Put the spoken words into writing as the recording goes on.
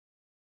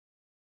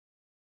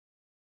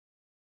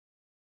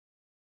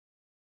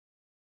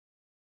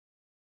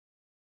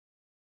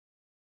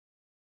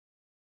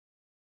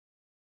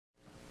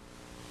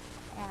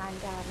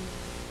And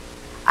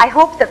I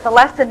hope that the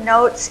lesson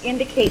notes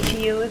indicate to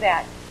you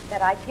that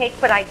I take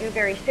what I do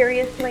very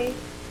seriously,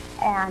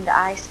 and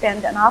I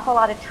spend an awful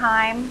lot of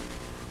time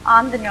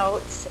on the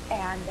notes,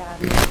 and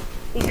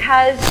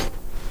because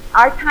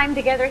our time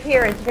together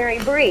here is very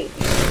brief,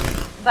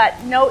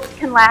 but notes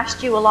can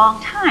last you a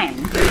long time,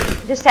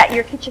 just at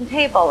your kitchen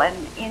table and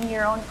in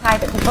your own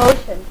private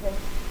devotions. And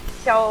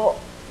so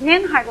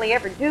men hardly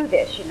ever do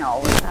this, you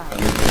know.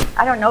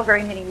 I don't know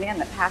very many men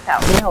that pass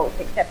out notes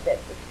except at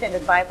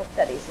extended Bible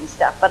studies and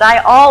stuff, but I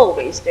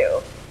always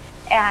do.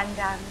 And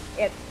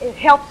it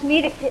helps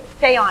me to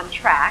stay on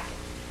track,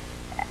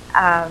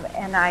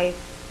 and I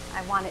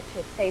want it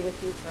to stay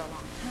with you for a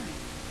long time.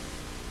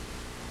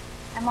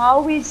 I'm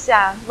always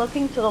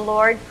looking to the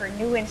Lord for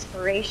new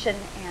inspiration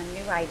and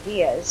new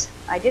ideas.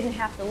 I didn't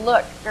have to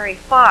look very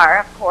far,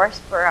 of course,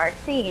 for our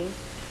theme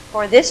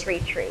for this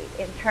retreat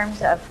in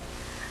terms of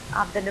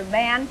the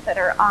demands that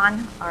are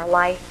on our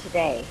life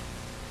today.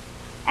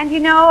 And you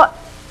know,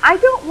 I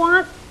don't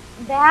want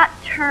that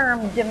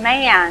term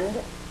demand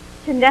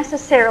to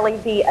necessarily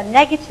be a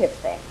negative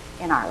thing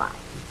in our life.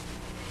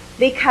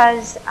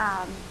 Because,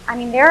 I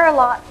mean, there are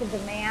lots of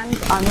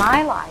demands on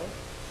my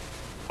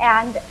life,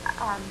 and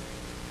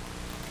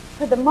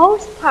for the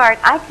most part,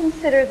 I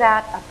consider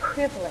that a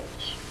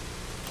privilege,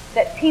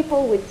 that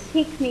people would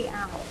seek me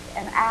out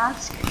and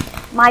ask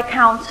my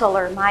counsel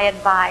or my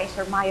advice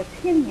or my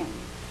opinion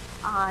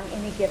on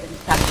any given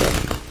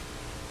subject.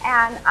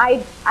 And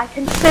I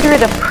consider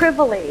it a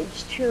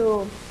privilege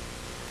to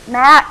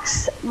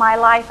max my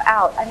life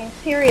out. I mean,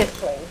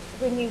 seriously,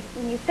 when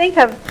you think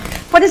of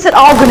what is it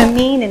all going to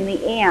mean in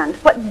the end,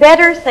 what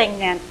better thing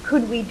then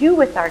could we do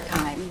with our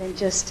time than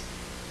just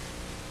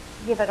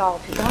give it all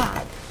to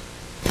God?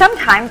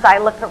 Sometimes I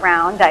look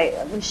around,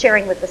 I was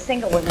sharing with the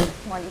single women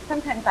this morning,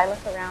 sometimes I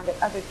look around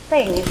at other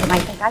things and I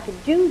think I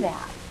could do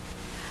that.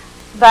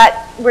 But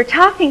we're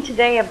talking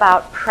today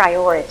about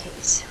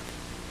priorities.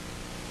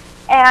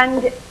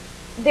 And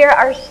there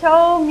are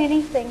so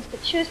many things to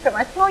choose from.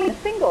 I was telling you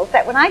singles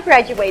that when I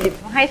graduated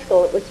from high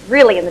school, it was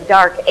really in the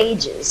dark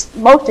ages.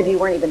 Most of you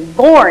weren't even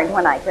born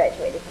when I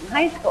graduated from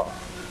high school.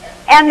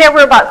 And there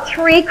were about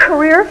 3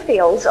 career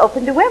fields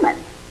open to women: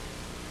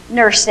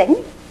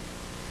 nursing,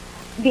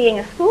 being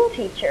a school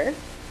teacher,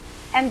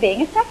 and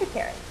being a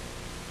secretary.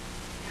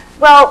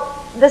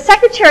 Well, the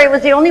secretary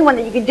was the only one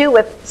that you could do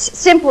with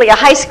simply a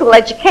high school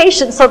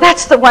education, so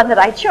that's the one that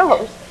I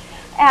chose.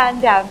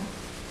 And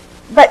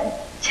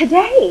but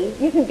today,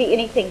 you can be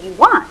anything you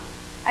want.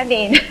 I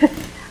mean,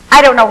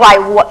 I don't know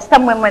why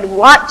some women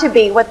want to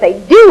be what they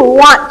do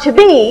want to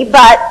be,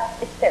 but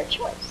it's their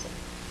choice.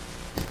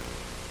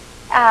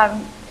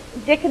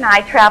 Dick and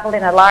I traveled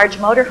in a large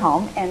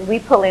motorhome, and we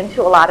pull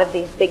into a lot of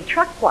these big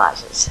truck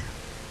plazas.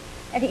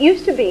 And it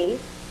used to be,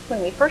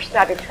 when we first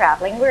started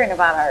traveling, we're in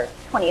about our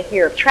 20th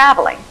year of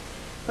traveling.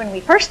 When we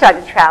first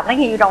started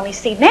traveling, you'd only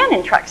see men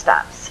in truck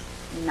stops.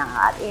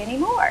 Not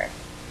anymore.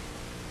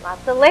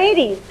 Lots of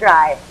ladies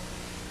drive.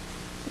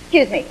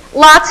 Excuse me,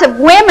 lots of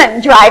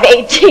women drive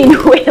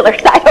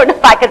 18-wheelers. I don't know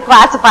if I could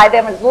classify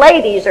them as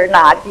ladies or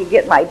not, if you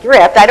get my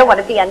drift. I don't want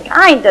to be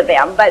unkind to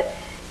them, but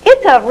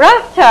it's a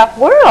rough, tough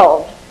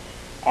world.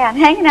 And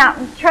hanging out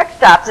in truck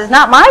stops is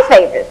not my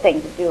favorite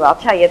thing to do, I'll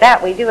tell you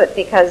that. We do it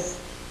because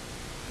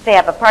they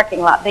have a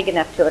parking lot big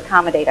enough to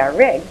accommodate our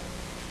rig.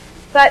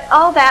 But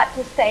all that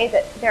to say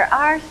that there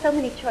are so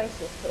many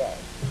choices today.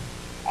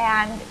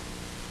 And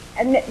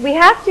we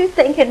have to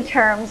think in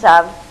terms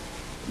of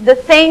the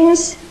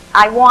things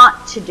I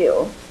want to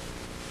do.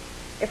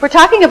 If we're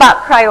talking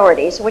about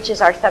priorities, which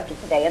is our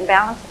subject today, and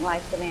balancing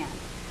life's demands,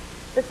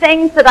 the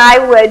things that I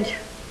would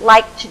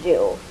like to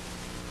do,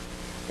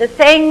 the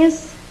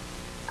things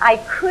I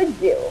could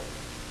do,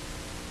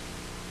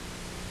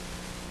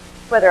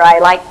 whether I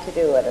like to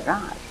do it or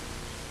not.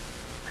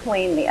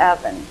 Clean the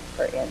oven,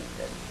 for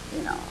instance,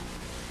 you know.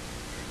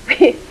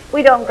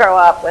 We don't grow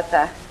up with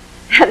that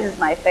is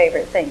my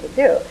favorite thing to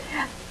do.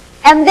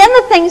 And then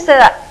the things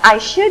that I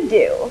should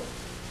do,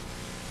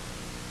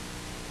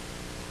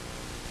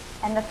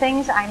 and the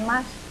things I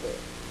must do.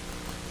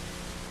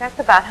 That's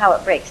about how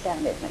it breaks down,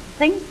 isn't it? The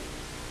things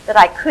that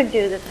I could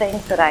do, the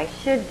things that I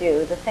should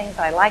do, the things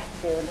I like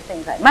to do, and the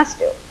things I must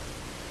do.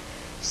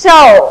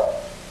 So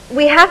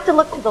we have to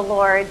look to the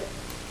Lord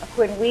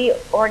when we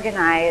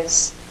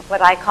organize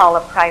what I call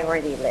a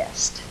priority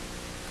list,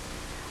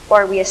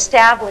 or we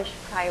establish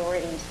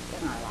priorities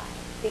in our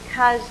life,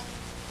 because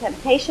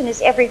temptation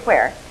is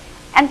everywhere.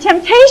 And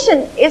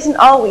temptation isn't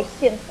always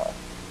sinful.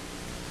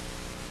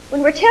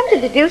 When we're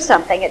tempted to do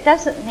something, it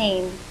doesn't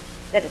mean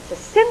that it's a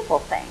sinful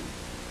thing,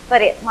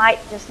 but it might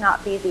just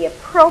not be the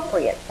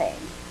appropriate thing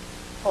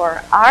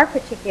for our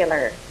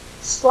particular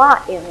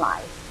slot in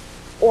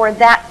life or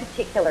that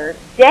particular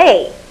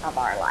day of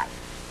our life.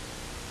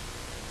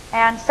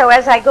 And so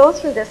as I go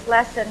through this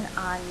lesson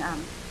on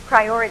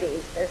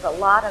priorities, there's a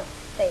lot of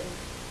things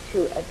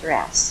to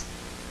address.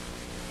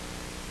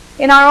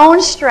 In our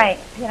own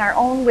strength, in our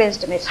own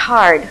wisdom, it's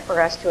hard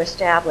for us to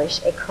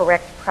establish a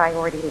correct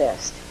priority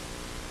list.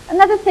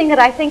 Another thing that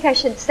I think I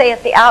should say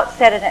at the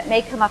outset, and it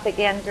may come up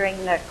again during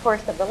the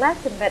course of the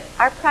lesson, but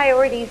our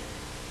priorities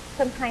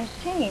sometimes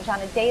change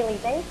on a daily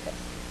basis.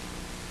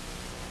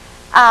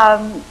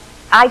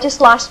 I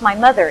just lost my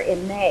mother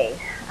in May.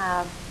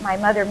 My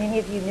mother, many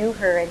of you knew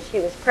her, and she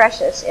was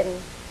precious in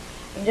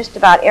just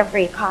about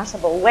every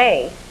possible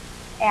way.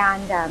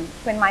 And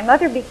when my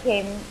mother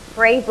became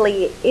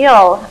gravely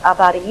ill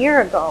about a year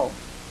ago,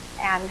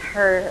 and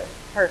her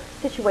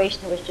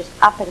situation was just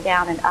up and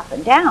down and up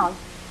and down,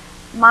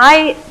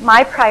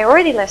 my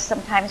priority list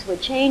sometimes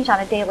would change on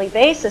a daily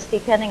basis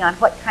depending on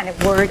what kind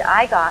of word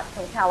I got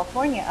from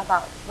California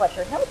about what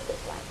her health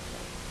was like.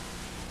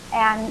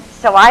 And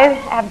so I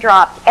have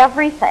dropped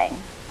everything,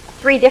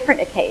 3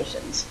 different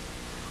occasions,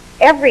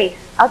 every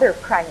other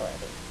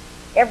priority,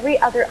 every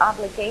other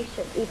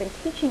obligation, even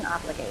teaching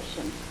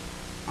obligation,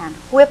 and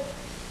whipped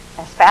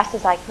as fast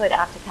as I could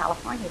out to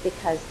California,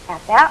 because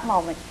at that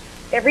moment,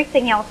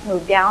 everything else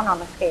moved down on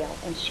the scale,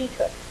 and she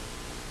took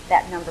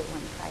that #1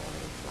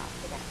 priority slot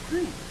for that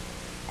time.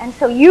 And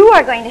so you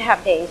are going to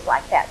have days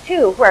like that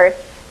too, where,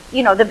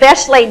 you know, the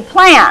best laid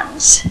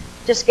plans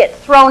just get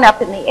thrown up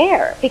in the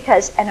air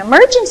because an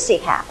emergency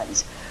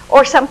happens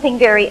or something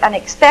very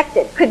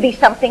unexpected. Could be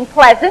something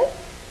pleasant,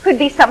 could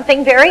be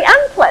something very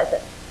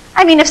unpleasant.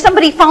 I mean, if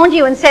somebody phoned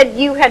you and said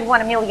you had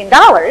won $1 million,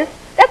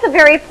 that's a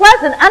very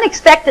pleasant,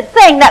 unexpected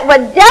thing that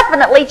would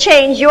definitely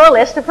change your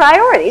list of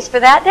priorities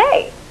for that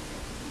day.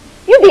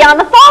 You'd be on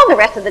the phone the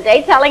rest of the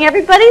day telling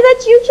everybody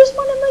that you just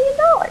won $1 million.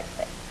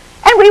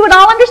 And we would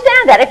all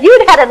understand that. If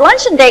you'd had a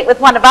luncheon date with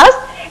one of us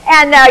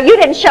and you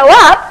didn't show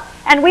up,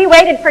 and we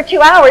waited for 2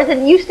 hours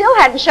and you still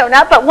hadn't shown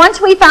up, but once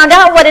we found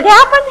out what had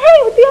happened, hey,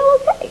 it would be all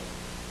okay.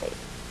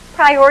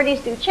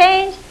 Priorities do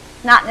change,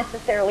 not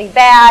necessarily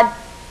bad.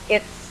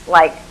 It's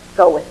like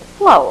go with the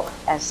flow,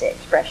 as the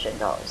expression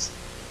goes.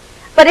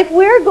 But if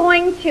we're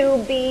going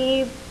to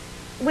be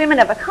women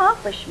of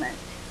accomplishment,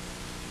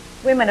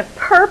 women of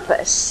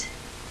purpose,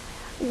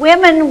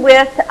 women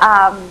with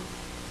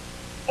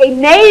a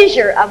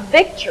measure of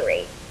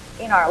victory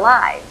in our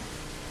lives,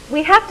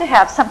 we have to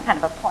have some kind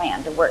of a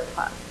plan to work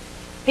on.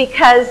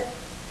 Because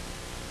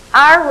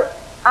our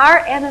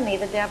enemy,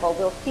 the devil,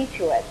 will see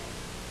to it.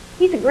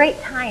 He's a great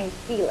time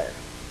stealer.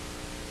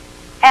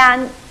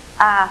 And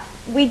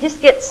we just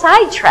get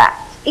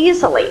sidetracked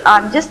easily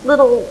on just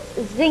little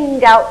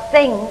zinged out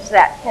things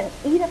that can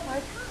eat up our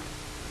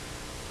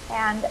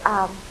time.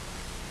 And,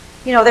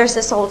 you know, there's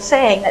this old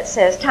saying that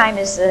says time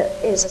is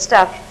the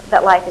stuff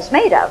that life is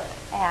made of.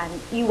 And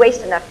you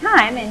waste enough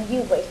time and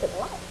you've wasted a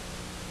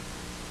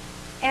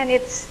life.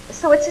 And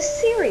so it's a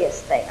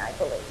serious thing, I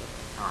believe.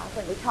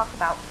 When we talk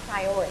about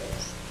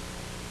priorities.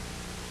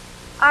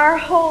 Our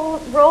whole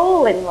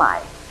role in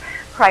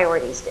life,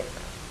 priorities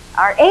different.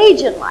 Our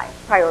age in life,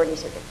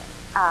 priorities are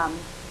different.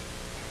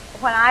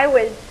 When I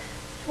was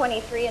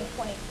 23 and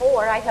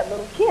 24, I had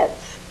little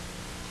kids.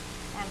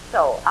 And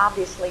so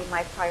obviously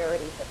my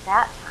priorities at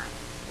that time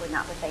were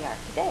not what they are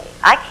today.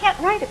 I can't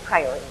write a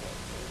priority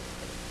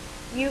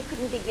list. You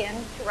couldn't begin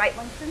to write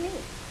one for me.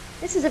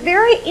 This is a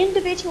very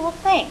individual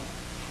thing.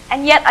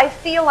 And yet I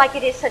feel like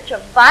it is such a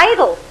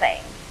vital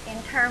thing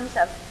in terms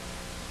of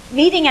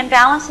meeting and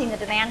balancing the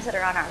demands that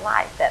are on our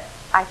life that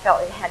I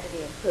felt it had to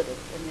be included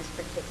in this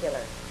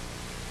particular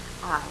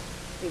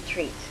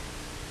retreat.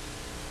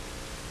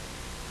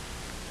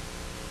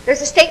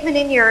 There's a statement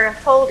in your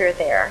folder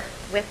there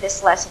with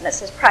this lesson that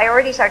says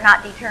priorities are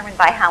not determined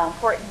by how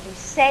important you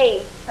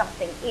say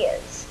something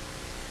is,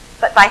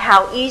 but by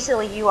how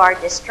easily you are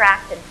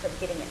distracted from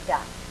getting it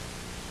done.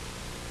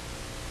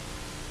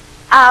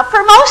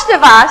 For most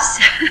of us,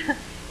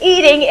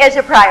 eating is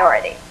a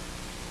priority.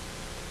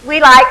 We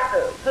like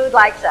food. Food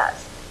likes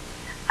us.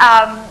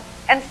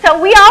 And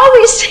so we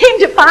always seem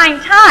to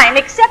find time,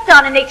 except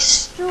on an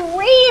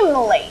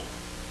extremely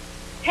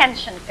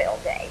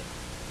tension-filled day,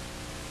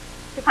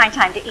 to find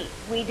time to eat.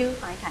 We do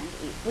find time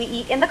to eat. We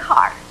eat in the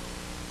car,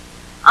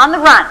 on the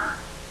run,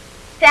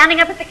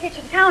 standing up at the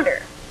kitchen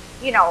counter.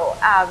 You know,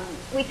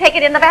 we take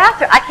it in the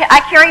bathroom.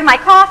 I carry my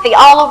coffee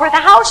all over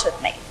the house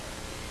with me.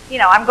 You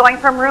know, I'm going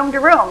from room to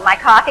room. My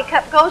coffee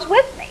cup goes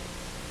with me.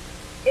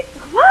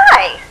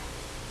 Why?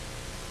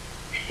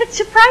 It's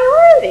a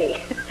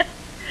priority.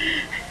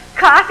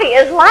 Coffee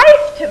is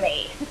life to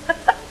me.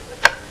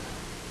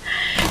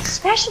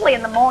 Especially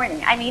in the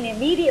morning. I mean,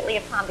 immediately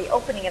upon the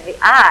opening of the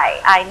eye,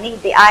 I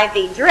need the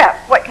IV drip.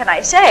 What can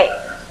I say?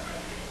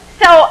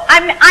 So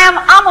I am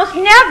almost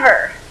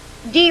never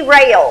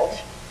derailed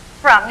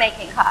from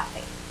making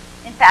coffee.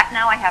 In fact,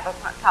 now I have a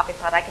coffee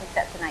pot I can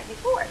set the night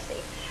before.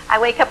 See, I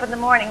wake up in the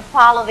morning,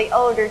 follow the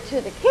odor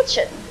to the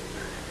kitchen.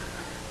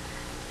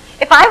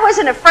 If I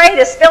wasn't afraid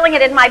of spilling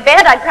it in my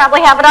bed, I'd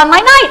probably have it on my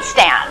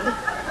nightstand.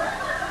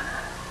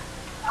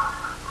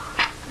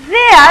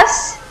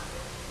 This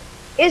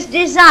is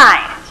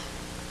designed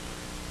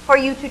for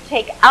you to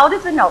take out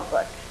of the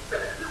notebook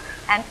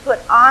and put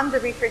on the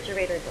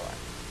refrigerator door.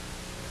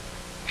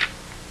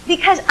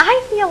 Because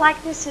I feel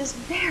like this is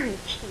very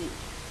key.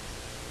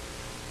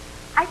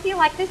 I feel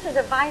like this is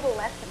a vital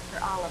lesson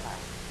for all of us.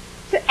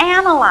 to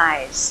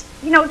analyze.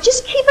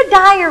 Just keep a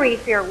diary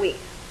for your week.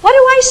 What do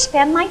I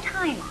spend my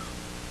time on?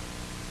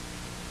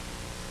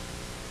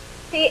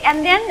 See,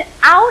 and then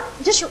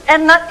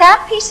let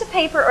that piece of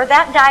paper or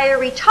that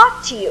diary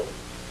talk to you.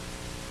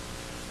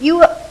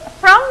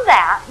 From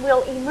that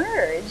will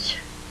emerge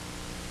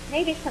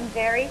maybe some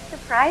very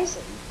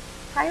surprising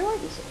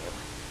priorities in your life.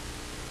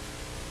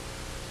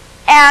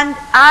 And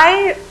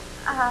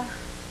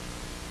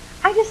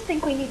I just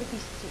think we need to be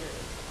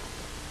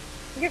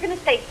serious. You're going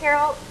to say,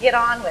 Carol, get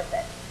on with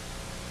it.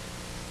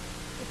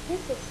 But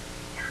this is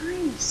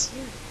kind of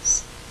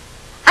serious.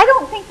 I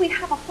don't think we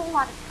have a whole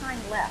lot of time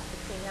left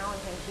between now and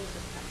when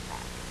Jesus comes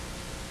back.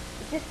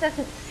 It just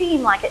doesn't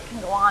seem like it can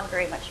go on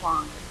very much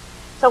longer.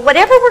 So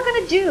whatever we're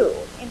going to do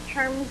in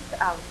terms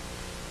of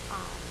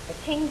the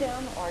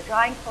kingdom or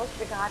drawing closer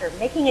to God or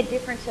making a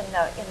difference in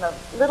the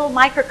little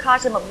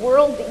microcosm of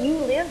world that you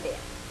live in,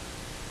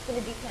 it's going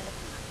to depend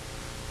upon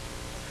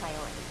the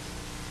priorities.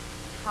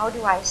 How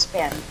do I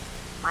spend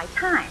my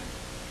time?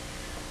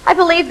 I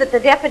believe that the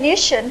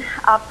definition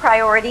of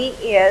priority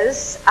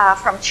is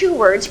from two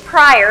words,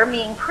 prior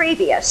meaning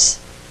previous,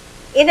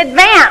 in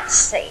advance,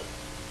 see.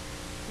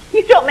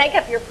 You don't make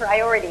up your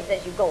priorities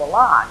as you go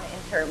along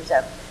in terms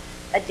of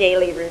a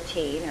daily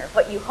routine or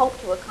what you hope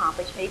to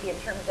accomplish maybe in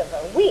terms of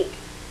a week.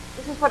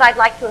 This is what I'd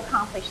like to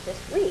accomplish this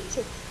week.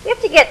 See, we have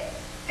to get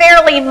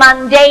fairly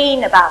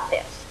mundane about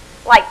this,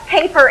 like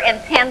paper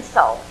and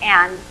pencil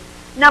and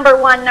number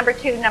 1, number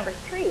 2, number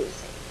 3.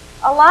 See?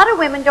 A lot of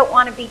women don't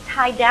want to be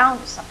tied down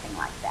to something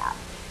like that.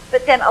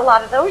 But then a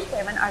lot of those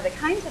women are the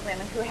kinds of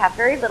women who have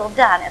very little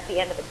done at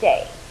the end of the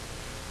day.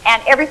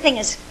 And everything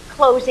is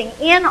closing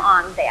in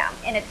on them.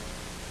 And it's,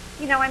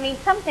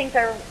 some things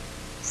are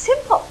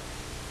simple.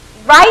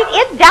 Write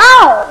it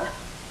down.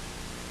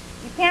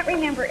 You can't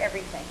remember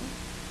everything,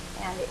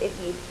 and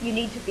you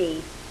need to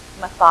be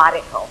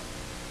methodical.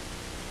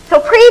 So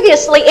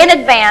previously, in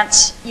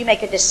advance, you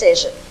make a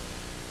decision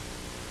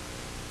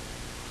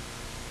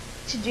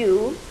to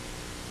do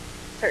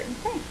certain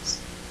things.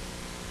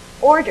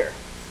 Order.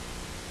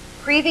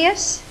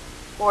 Previous,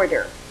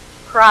 order.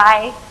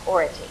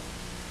 Priority.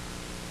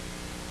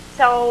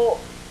 So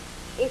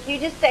if you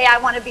just say, I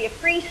want to be a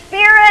free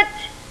spirit,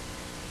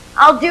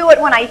 I'll do it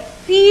when I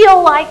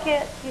feel like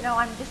it.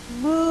 I'm just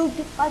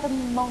moved by the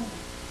moment.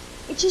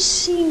 It just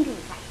seemed right.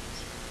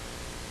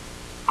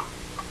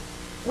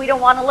 We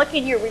don't want to look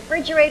in your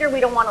refrigerator. We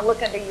don't want to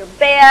look under your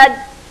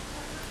bed.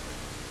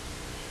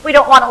 We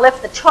don't want to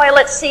lift the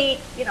toilet seat,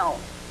 because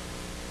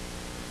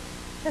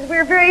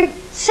we're very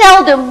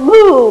seldom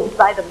moved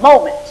by the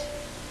moment.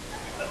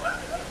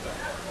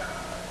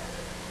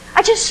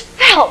 I just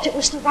felt it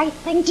was the right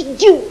thing to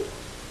do.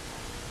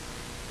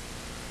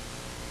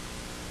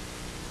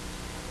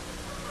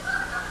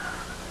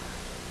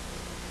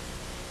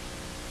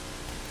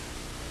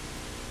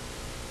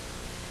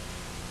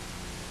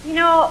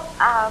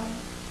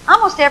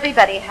 Almost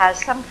everybody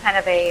has some kind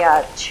of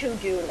a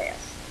to-do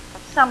list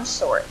of some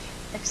sort,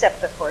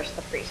 except, of course,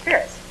 the free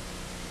spirits.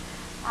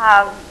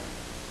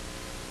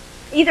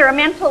 Either a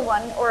mental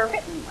one or a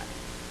written one.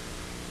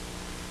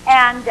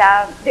 And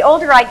the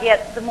older I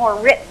get, the more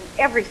written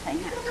everything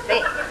has to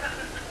be.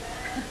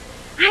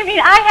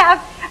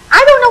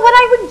 I don't know what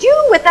I would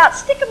do without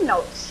stick-em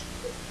notes.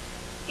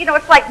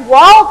 It's like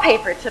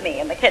wallpaper to me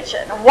in the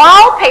kitchen.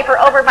 Wallpaper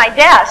over my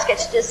desk.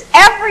 It's just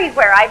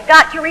everywhere. I've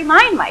got to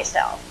remind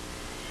myself.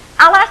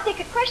 I'll ask Dick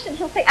a question.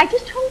 He'll say, I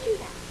just told you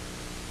that.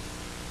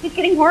 He's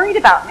getting worried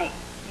about me,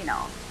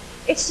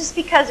 It's just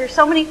because there's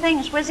so many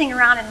things whizzing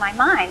around in my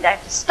mind. I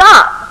have to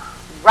stop.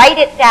 Write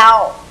it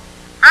down.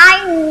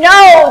 I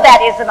know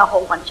that isn't a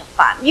whole bunch of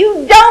fun.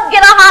 You don't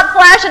get a hot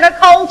flash and a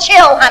cold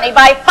chill, honey,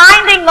 by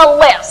finding the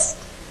list.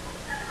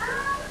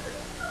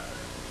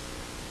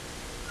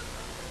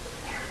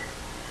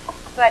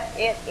 But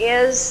it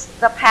is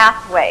the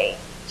pathway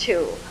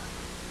to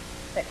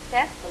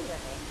successful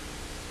living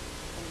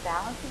and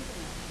balancing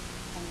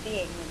and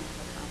being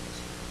meaningful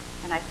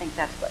accomplishment. And I think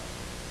that's what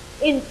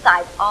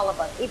inside all of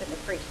us, even the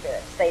free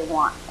spirits, they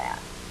want that.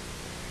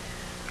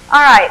 All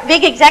right,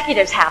 big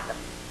executives have them.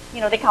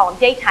 They call them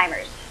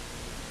daytimers.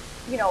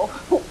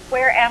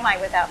 Where am I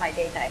without my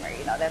daytimer?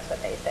 That's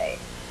what they say.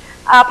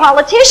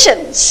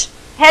 Politicians,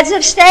 heads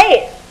of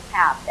state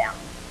have them.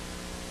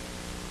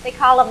 They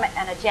call them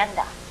an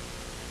agenda.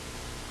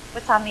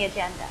 What's on the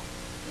agenda?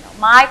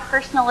 My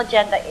personal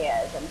agenda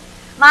is, and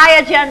my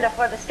agenda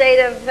for the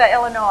state of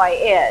Illinois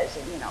is,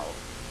 and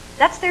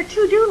that's their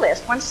to-do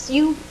list once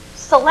you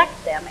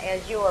select them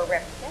as your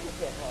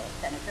representative or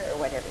senator or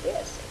whatever it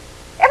is.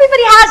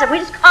 Everybody has it. We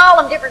just call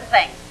them different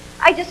things.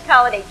 I just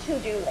call it a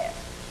to-do list,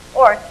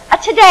 or a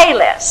today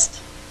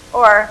list,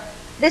 or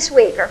this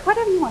week, or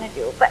whatever you want to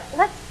do. But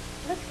let's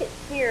get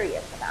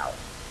serious about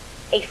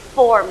a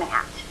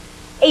format,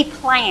 a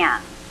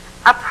plan,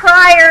 a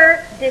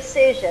prior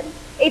decision,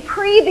 a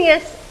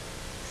previous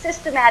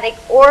systematic,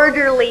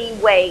 orderly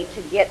way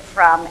to get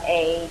from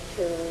A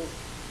to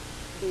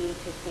B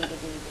to C to D.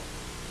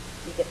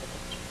 You get the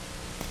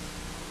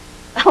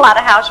picture. A lot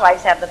of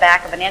housewives have the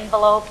back of an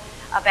envelope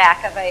a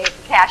back of a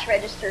cash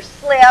register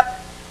slip,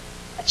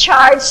 a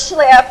charge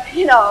slip,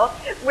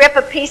 rip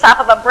a piece off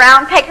of a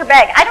brown paper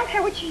bag. I don't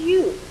care what you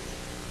use.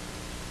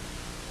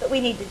 But we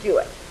need to do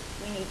it.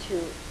 We need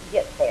to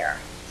get there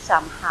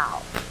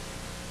somehow.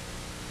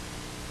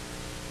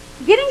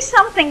 Getting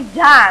something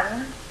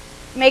done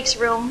makes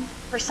room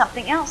for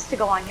something else to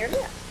go on your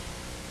list.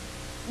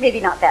 Maybe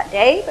not that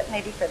day, but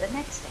maybe for the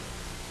next day.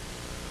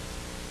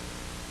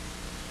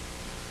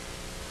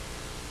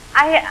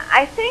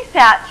 I think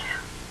that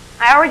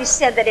I already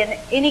said that in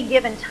any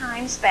given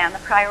time span, the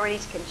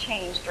priorities can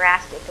change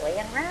drastically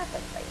and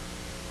rapidly.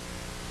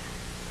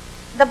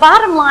 The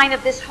bottom line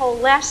of this whole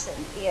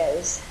lesson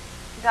is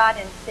God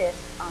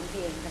insists on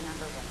being the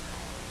number one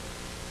priority.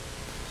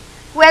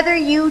 Whether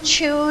you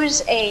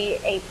choose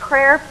a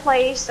prayer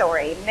place or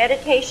a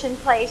meditation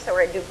place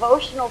or a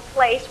devotional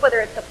place, whether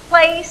it's a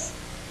place,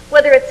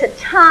 whether it's a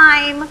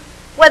time,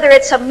 whether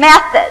it's a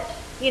method,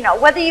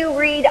 whether you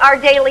read Our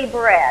Daily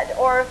Bread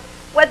or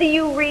whether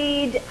you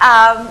read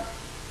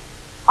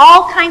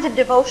all kinds of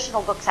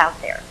devotional books out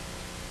there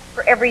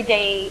for every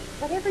day,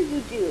 whatever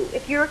you do.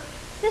 If you're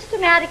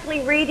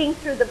systematically reading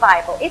through the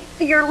Bible, if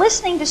you're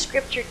listening to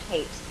scripture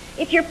tapes,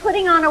 if you're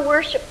putting on a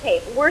worship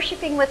tape,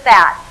 worshiping with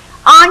that,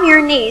 on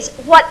your knees,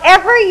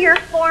 whatever your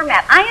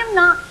format, I am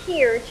not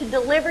here to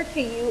deliver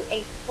to you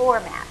a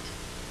format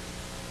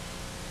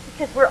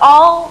because we're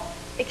all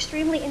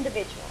extremely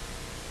individual.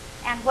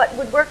 And what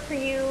would work for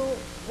you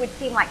would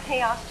seem like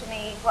chaos to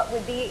me. What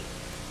would be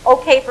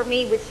okay for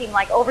me would seem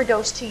like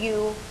overdose to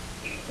you.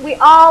 We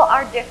all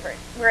are different.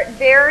 We're at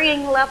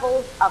varying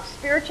levels of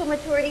spiritual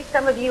maturity.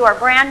 Some of you are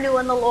brand new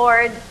in the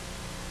Lord.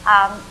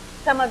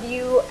 Some of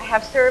you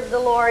have served the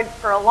Lord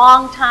for a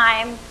long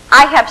time.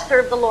 I have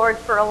served the Lord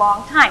for a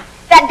long time.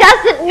 That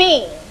doesn't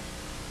mean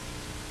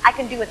I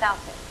can do without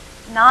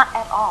this. Not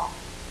at all.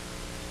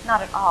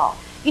 Not at all.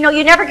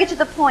 You never get to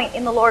the point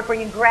in the Lord where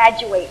you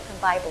graduate from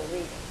Bible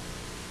reading.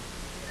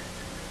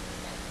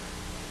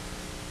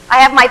 I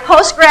have my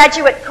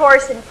postgraduate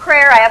course in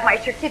prayer. I have my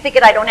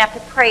certificate. I don't have to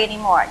pray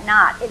anymore.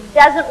 It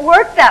doesn't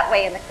work that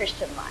way in the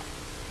Christian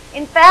life.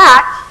 In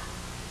fact,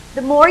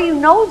 the more you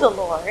know the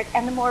Lord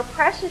and the more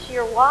precious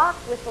your walk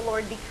with the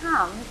Lord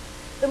becomes,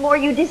 the more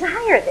you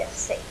desire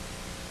this thing.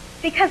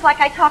 Because like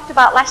I talked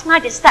about last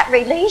night, it's that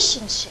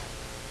relationship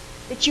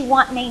that you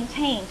want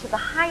maintained to the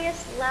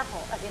highest level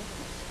of intimacy.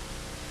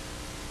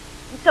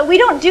 And so we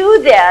don't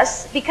do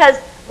this because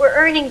we're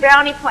earning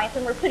brownie points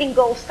and we're putting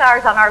gold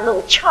stars on our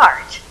little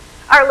chart,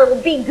 our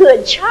little be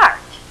good chart.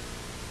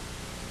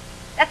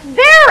 That's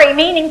very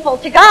meaningful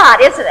to God,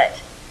 isn't it?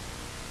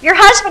 Your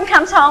husband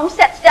comes home,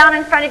 sits down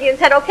in front of you and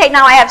said, okay,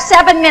 now I have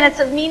 7 minutes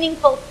of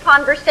meaningful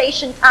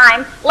conversation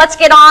time. Let's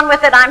get on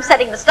with it. I'm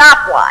setting the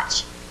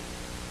stopwatch.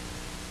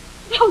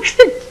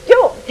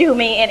 Don't do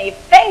me any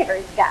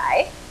favors,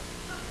 guy.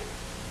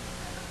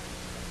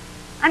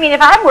 I mean,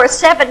 if I'm worth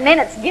 7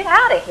 minutes, get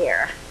out of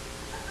here.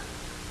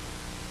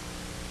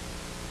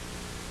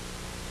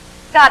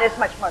 God is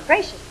much more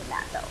gracious than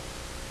that, though,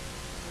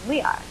 than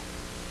we are.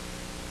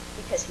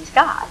 Because he's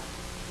God,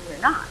 and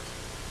we're not.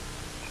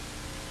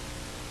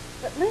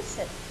 But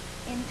listen,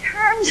 in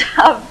terms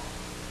of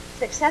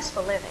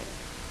successful living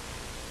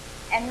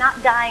and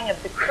not dying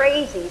of the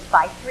crazies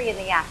by 3 in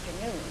the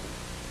afternoon,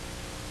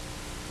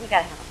 we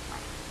got to have a plan.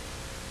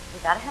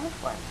 We got to have a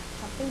format,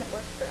 something that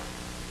works for us,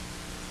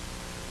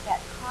 that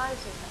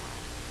causes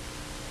us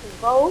to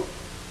both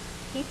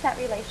keep that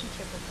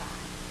relationship with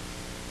God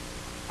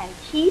and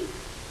keep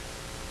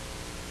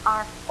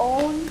our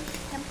own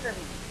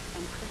temperament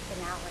and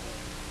personality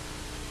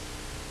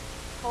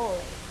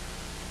holy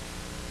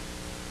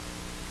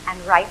and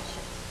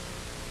righteous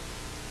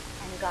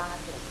and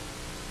godly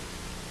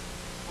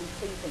and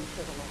pleasing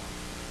to the Lord.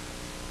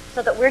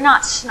 So that we're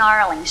not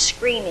snarling,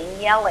 screaming,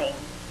 yelling,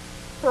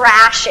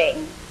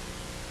 thrashing,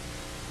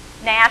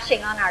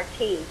 gnashing on our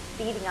teeth,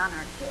 beating on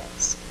our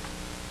kids.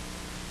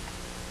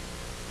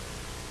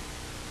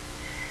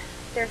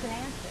 There's an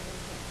answer in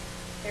here.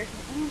 There's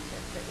an answer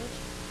for each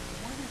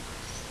one of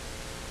us.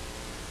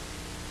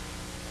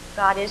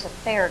 God is a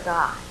fair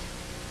God.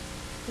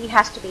 He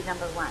has to be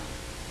number one.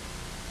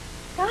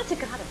 God's a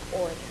God of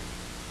order.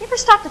 You ever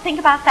stop to think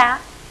about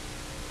that?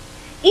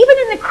 Even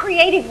in the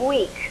creative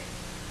week,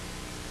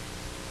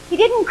 he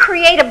didn't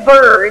create a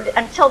bird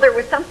until there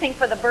was something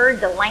for the bird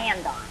to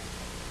land on.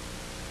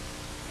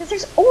 Because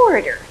there's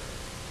order.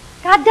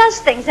 God does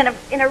things in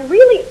a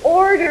really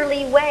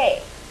orderly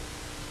way.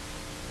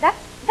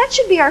 That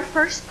should be our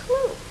first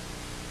clue.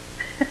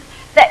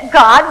 That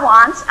God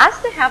wants us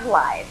to have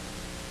lives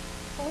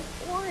full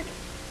of order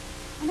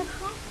and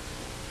accomplishment.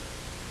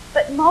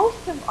 But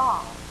most of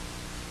all,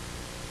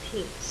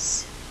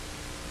 peace.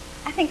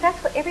 I think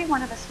that's what every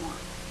one of us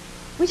wants.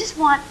 I just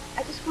want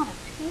a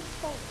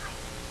peaceful life.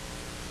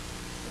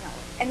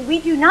 And we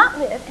do not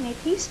live in a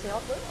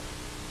peace-filled world.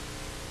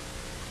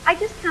 I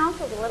just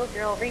counseled a little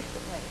girl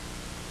recently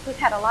who's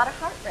had a lot of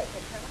heartbreak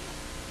in her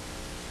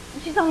life.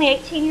 And she's only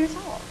 18 years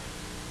old.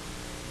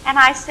 And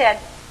I said,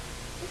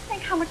 just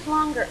think how much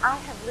longer I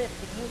have lived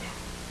than you have.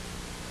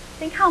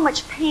 think how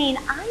much pain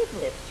I've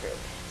lived through.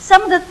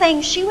 Some of the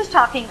things she was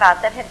talking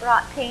about that had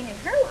brought pain in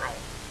her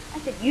life. I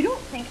said, you don't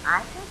think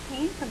I felt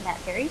pain from that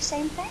very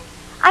same thing?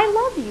 I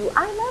love you.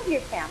 I love your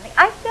family.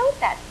 I felt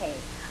that pain.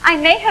 I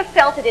may have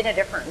felt it in a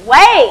different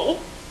way,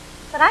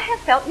 but I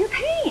have felt your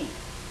pain.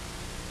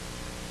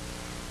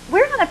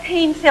 We're on a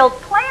pain-filled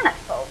planet,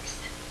 folks.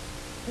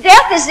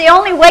 Death is the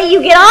only way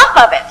you get off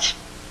of it.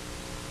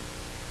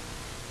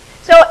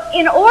 So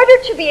in order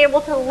to be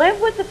able to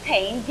live with the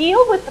pain,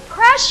 deal with the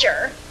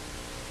pressure,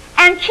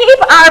 and keep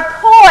our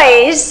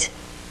poise,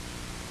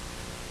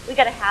 we've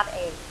got to have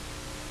a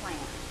plan.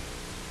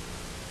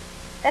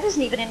 That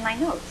isn't even in my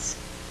notes.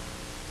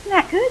 Isn't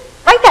that good?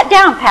 Write that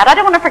down, Pat. I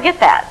don't want to forget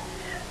that.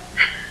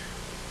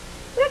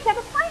 We have to have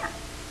a plan.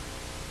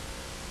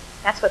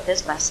 That's what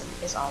this lesson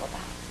is all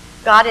about.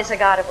 God is a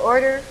God of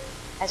order.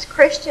 As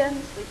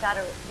Christians, we've got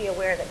to be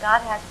aware that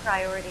God has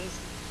priorities.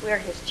 We're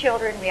His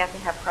children. We have to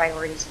have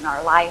priorities in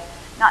our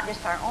life, not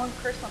just our own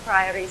personal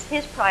priorities.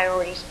 His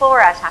priorities for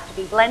us have to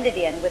be blended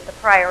in with the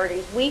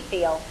priorities we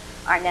feel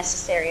are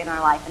necessary in our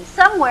life. And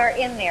somewhere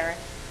in there,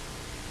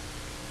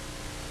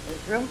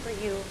 there's room for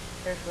you.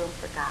 There's room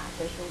for God.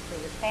 There's room for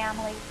your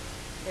family.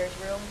 There's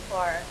room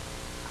for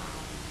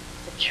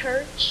the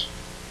church,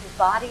 His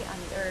body on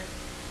the earth.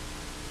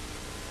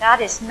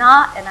 God is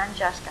not an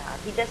unjust God.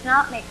 He does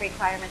not make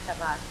requirements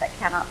of us that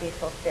cannot be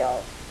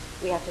fulfilled.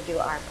 We have to do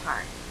our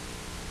part.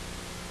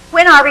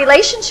 When our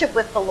relationship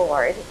with the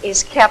Lord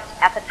is kept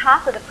at the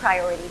top of the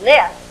priority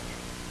list,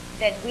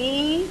 then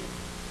we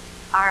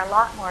are a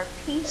lot more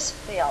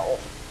peace-filled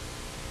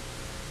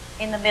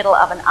in the middle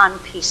of an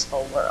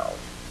unpeaceful world.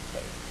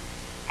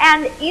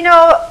 And, you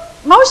know,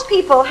 most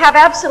people have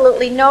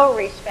absolutely no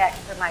respect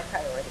for my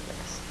priority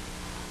list.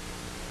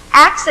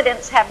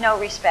 Accidents have no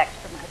respect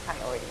for my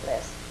priority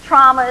list.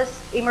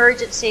 Traumas,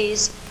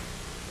 emergencies.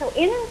 So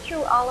in and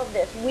through all of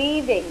this,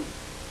 weaving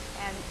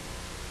and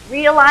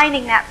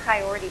realigning that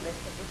priority list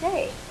every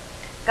day,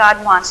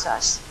 God wants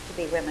us to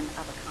be women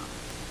of accomplishment.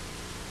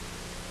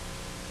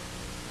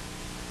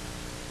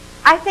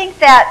 I think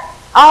that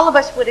all of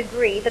us would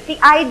agree that the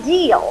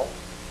ideal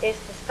is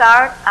to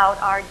start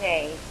out our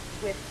day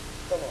with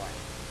the Lord,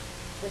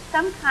 with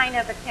some kind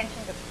of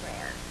attention to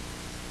prayer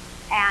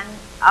and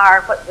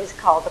our what was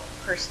called the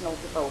personal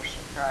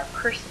devotion or our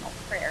personal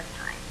prayer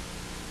time.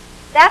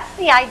 That's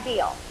the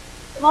ideal.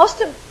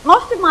 Most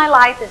of my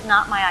life is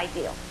not my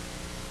ideal.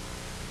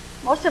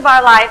 Most of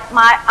our life,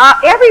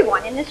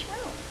 everyone in this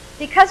room,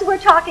 because we're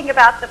talking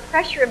about the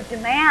pressure of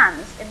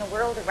demands in the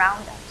world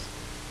around us,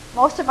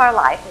 most of our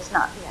life is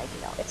not the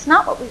ideal. It's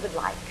not what we would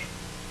like.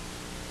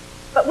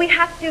 But we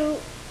have to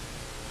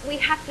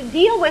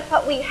deal with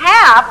what we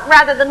have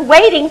rather than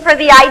waiting for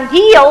the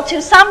ideal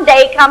to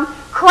someday come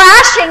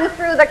crashing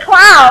through the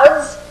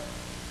clouds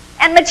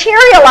and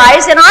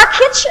materialize in our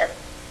kitchen.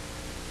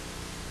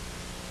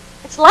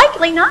 It's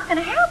likely not going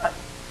to happen.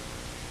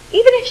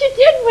 Even if you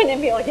did win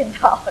 $1 million,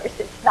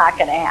 it's not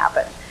going to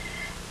happen.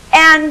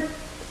 And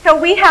so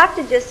we have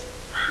to just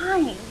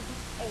find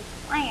a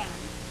plan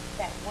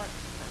that works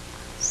for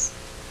us.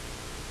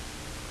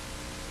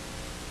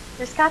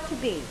 There's got to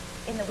be,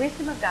 in the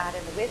wisdom of God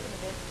and the wisdom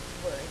of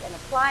His Word, and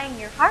applying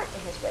your heart to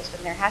His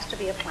wisdom, there has to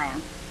be a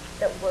plan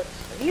that works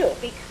for you.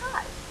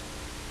 Because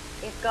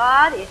if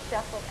God is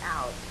shuffled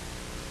out,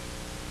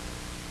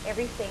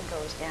 everything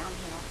goes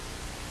downhill.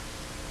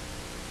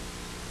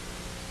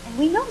 And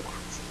we know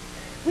that.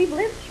 We've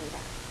lived through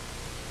that.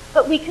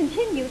 But we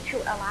continue to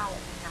allow it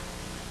to happen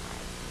in our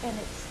life.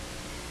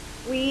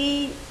 And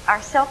we are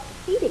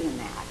self-defeating in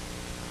that.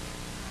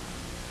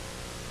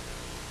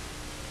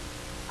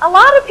 A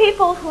lot of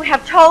people who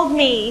have told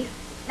me,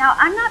 now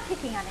I'm not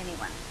picking on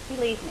anyone,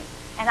 believe me.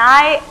 And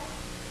I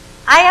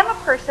am a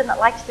person that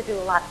likes to do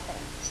a lot of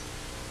things.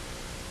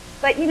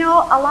 But you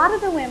know, a lot of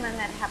the women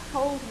that have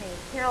told me,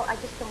 Carol, I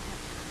just don't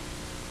have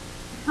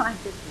time. I'm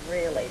just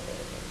really busy.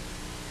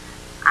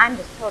 I'm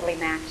just totally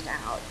maxed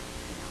out.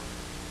 You know.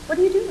 What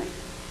are you doing?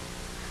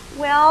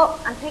 Well,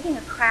 I'm taking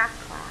a craft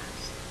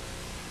class.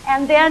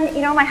 And then,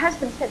 you know, my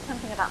husband said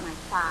something about my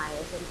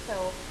thighs. And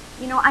so,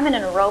 you know, I'm in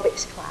an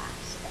aerobics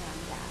class.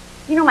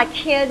 And, you know, my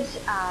kids,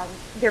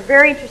 they're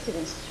very interested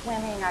in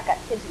swimming. I've got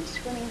kids in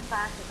swimming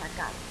classes.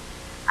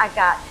 I've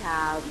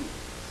got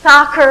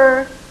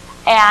soccer.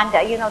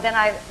 And, you know, then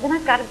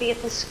I've got to be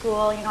at the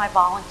school. You know, I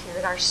volunteer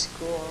at our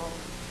school.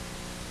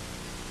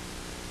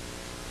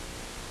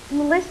 And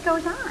the list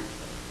goes on.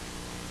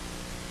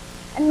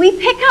 And we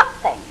pick up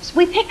things.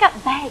 We pick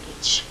up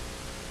baggage.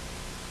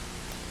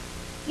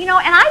 You know,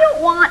 and I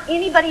don't want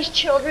anybody's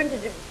children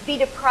to be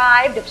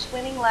deprived of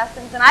swimming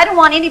lessons, and I don't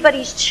want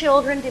anybody's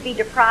children to be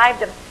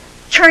deprived of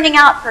turning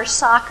out for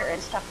soccer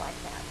and stuff like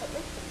that. But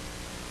listen,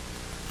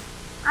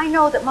 I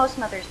know that most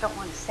mothers don't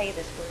want to say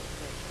this word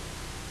spiritual.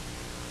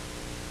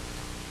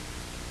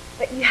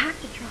 But you have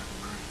to draw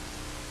the line.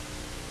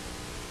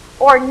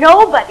 Or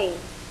nobody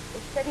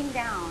is sitting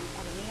down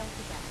at a meal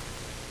together.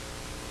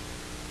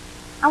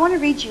 I want to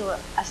read you a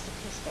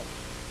statistic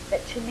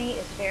that to me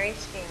is very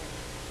scary.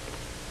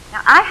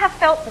 Now, I have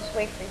felt this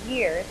way for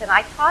years, and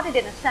I taught it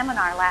in a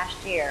seminar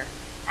last year,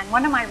 And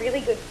one of my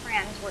really good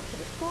friends works at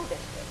a school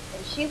district,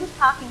 and she was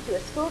talking to a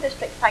school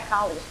district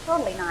psychologist,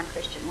 totally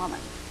non-Christian woman,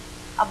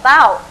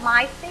 about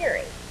my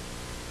theory.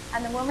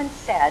 And the woman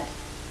said,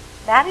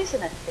 that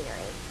isn't a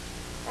theory,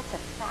 that's a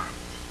fact.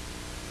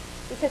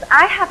 Because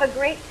I have a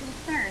great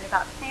concern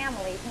about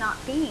families not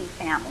being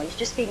families,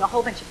 just being a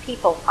whole bunch of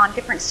people on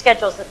different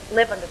schedules that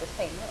live under the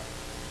same roof.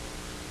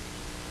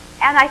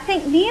 And I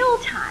think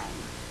mealtime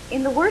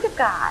in the Word of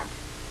God,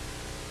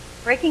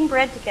 breaking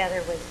bread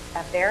together, was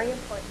a very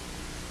important thing.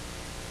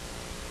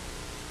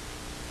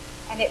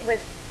 And it was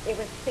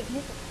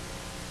significant.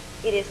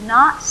 It is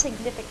not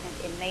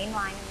significant in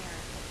mainline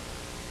America.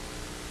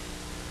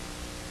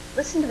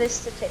 Listen to this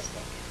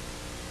statistic.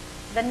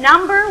 The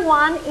number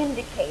one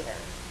indicator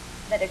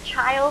that a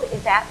child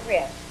is at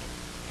risk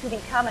to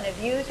become an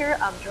abuser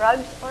of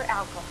drugs or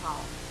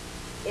alcohol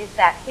is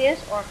that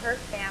his or her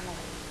family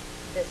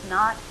does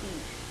not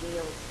eat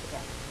meals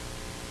together.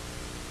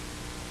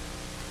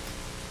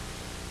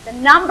 The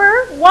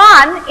number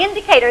one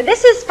indicator,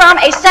 this is from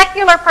a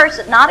secular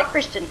person, not a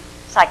Christian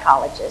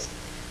psychologist.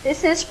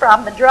 This is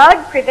from the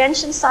drug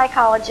prevention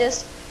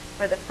psychologist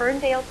for the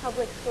Ferndale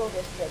Public School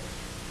District,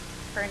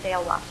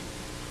 Ferndale, Washington.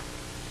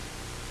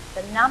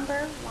 The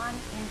number one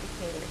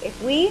indicator. If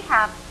we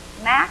have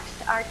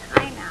maxed our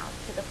time out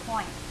to the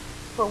point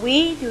where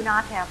we do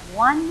not have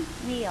one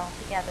meal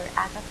together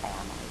as a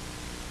family,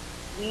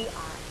 we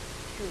are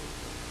too.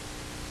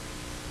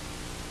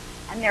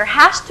 And there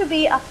has to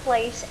be a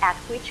place at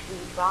which we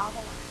draw the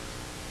line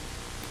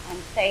and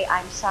say,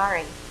 I'm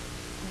sorry,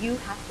 you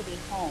have to be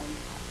home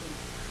at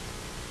dinner time.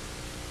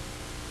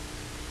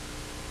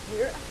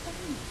 We're a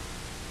family.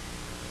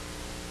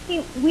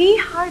 See, we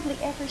hardly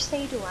ever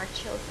say to our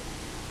children anymore.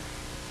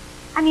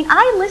 I mean,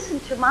 I listen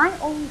to my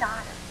own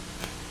daughter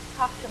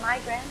talk to my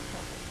grandchildren.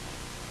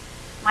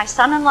 My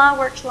son-in-law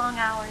works long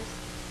hours.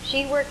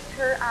 She works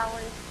her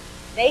hours.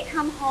 They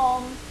come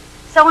home.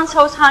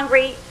 So-and-so's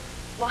hungry.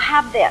 We'll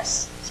have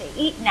this. Say,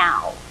 eat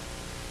now.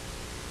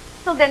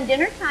 So then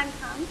dinner time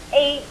comes.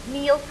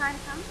 Meal time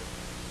comes.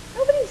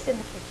 Nobody's in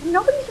the kitchen.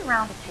 Nobody's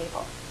around the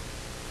table.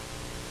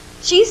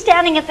 She's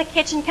standing at the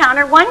kitchen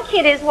counter. One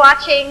kid is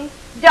watching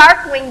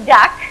Darkwing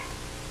Duck.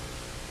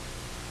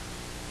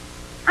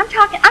 I'm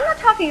not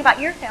talking about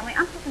your family.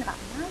 I'm talking about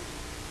mine.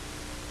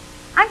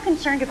 I'm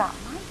concerned about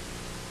mine.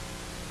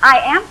 I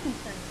am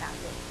concerned about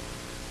you.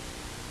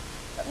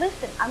 But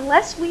listen,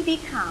 unless we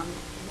become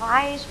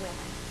wise women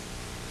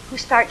who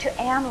start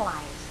to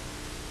analyze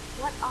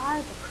what are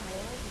the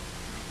priorities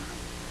of my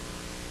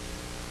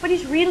life, what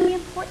is really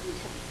important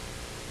to me.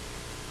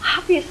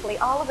 Obviously,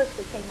 all of us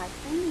would say my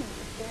family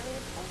is very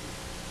important.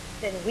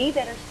 Then we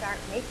better start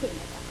making it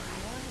a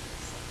priority.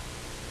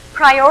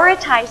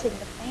 Prioritizing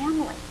the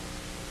family.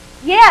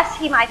 Yes,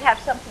 he might have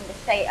something to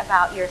say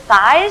about your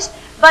thighs,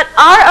 but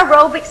our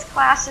aerobics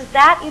class is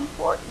that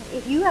important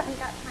if you haven't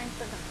got time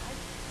for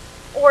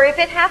God. Or if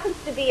it happens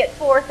to be at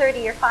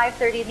 4:30 or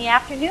 5:30 in the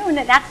afternoon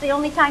and that's the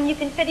only time you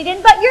can fit it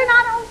in, but you're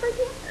not home for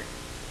dinner.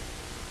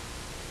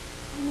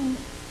 I mean,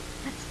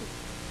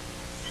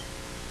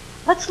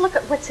 let's look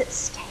at what's at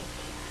stake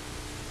here.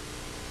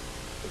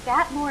 Is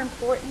that more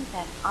important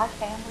than our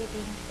family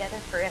being together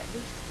for at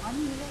least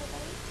one meal a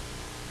day?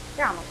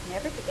 They're almost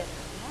never together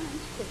at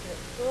lunch. Kids are at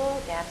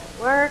school, dad's at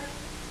work.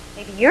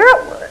 Maybe you're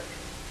at work.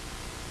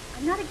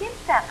 I'm not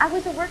against that. I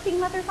was a working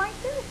mother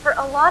myself for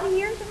a lot of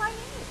years of my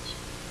age.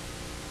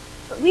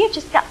 But we have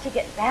just got to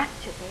get back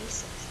to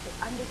basics, to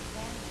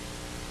understanding.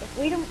 If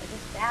we don't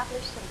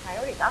establish some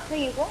priorities, I'll tell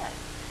you what,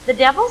 the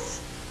devil's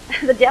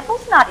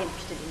not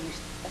interested in you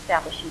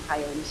establishing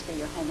priorities for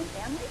your home and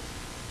family.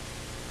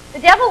 The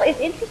devil is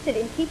interested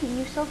in keeping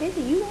you so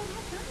busy you won't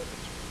have time for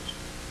church.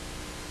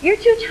 You're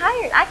too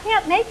tired. I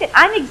can't make it.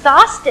 I'm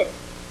exhausted.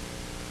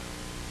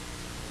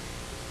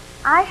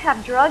 I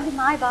have drugged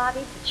my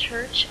body to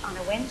church on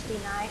a Wednesday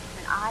night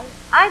when I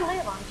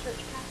live on church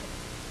property.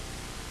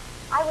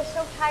 I was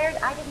so tired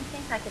I didn't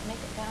think I could make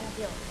it down a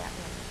hill to that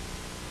river.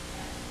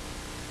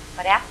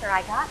 But after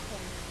I got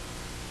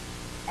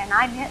there, and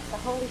I met the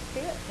Holy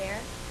Spirit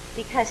there,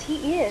 because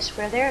He is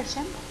where they're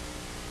assembled.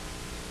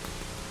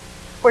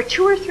 Where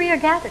 2 or 3 are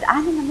gathered,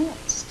 I'm in the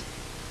midst.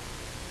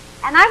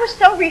 And I was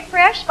so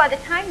refreshed by the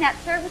time that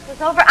service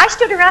was over, I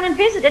stood around and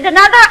visited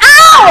another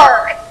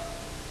hour.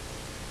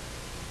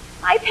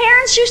 My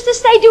parents used to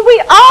say, do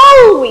we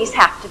always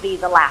have to be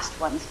the last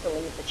ones to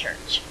leave the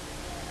church?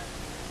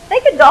 They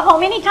could go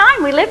home any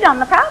time. We lived on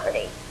the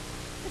property.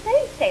 But they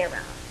didn't stay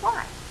around.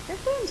 Why? Their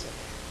friends are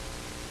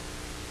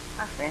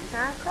there. Our friends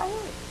are our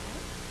priority.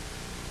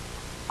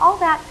 All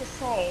that to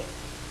say,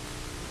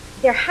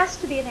 there has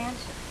to be an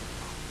answer.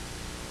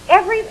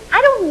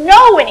 I don't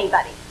know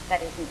anybody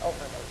that isn't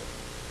overloaded.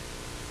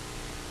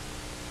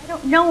 I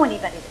don't know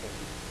anybody that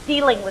isn't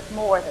dealing with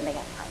more than they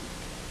have time to do.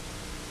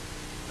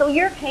 So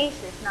your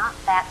case is not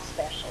that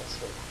special,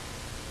 sweetheart.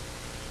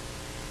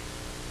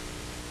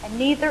 And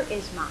neither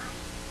is mine.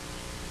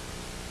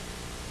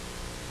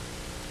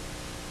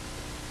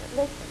 But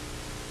listen,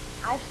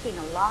 I've seen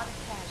a lot of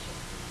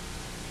casualties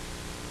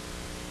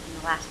in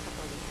the last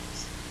couple of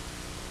years.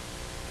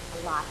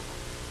 A lot of them.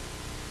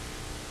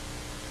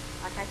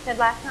 Like I said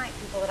last night,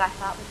 people that I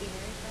thought would be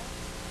married forever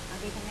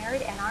aren't even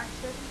married and aren't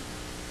serving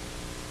God.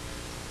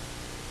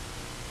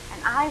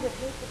 And I would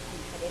hate to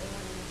think that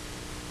anyone in this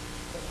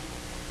would end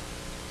up that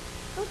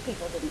way. Those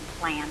people didn't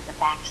plan to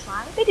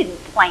backslide. They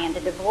didn't plan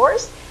to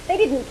divorce. They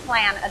didn't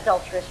plan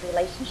adulterous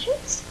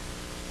relationships.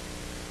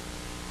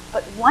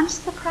 But once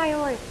the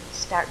priorities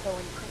start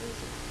going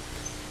crazy,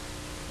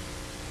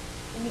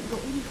 then you can go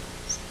any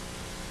place.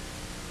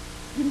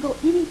 You can go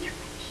any direction.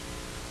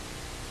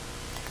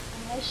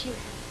 Unless you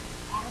have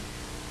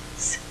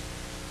advocates.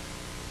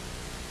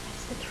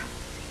 That's the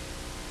trouble.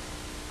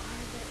 Are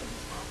there any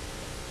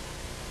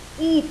advocates?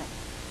 Even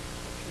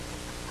the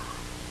people of God.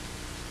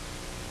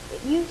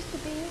 It used to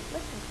be,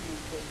 listen to me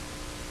please,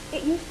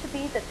 it used to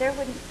be that there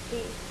wouldn't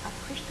be a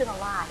Christian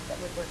alive that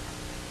would work on it.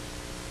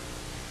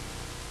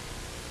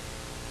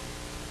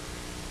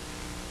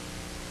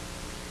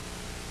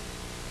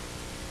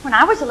 When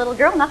I was a little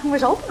girl, nothing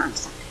was open on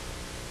Sunday.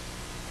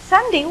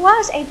 Sunday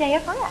was a day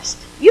of rest.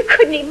 You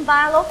couldn't even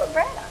buy a loaf of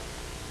bread on it.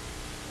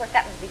 Of course,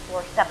 that was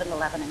before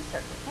 7-Eleven and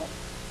Circle K.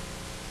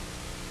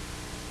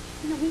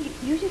 You know,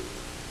 you just,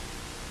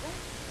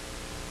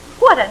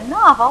 what a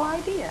novel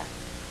idea.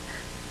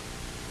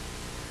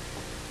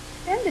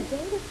 Spend a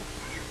day with the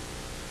family.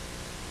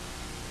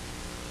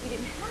 You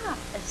didn't have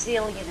a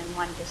zillion and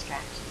one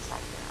distractions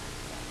like there are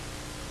today.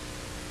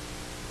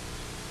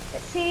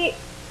 But see,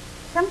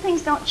 some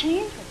things don't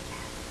change with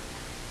that.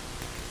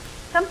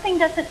 Something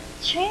doesn't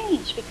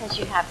change because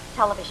you have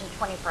television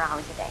 24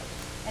 hours a day,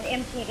 and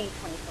MTV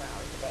 24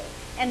 hours a day,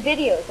 and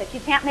videos. If you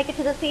can't make it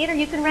to the theater,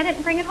 you can rent it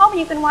and bring it home, and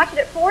you can watch it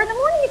at 4 in the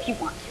morning if you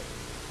want to.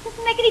 It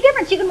doesn't make any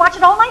difference. You can watch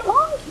it all night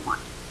long if you want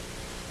to.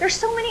 There's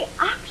so many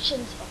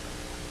options open.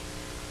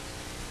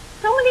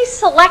 So many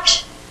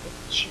selections to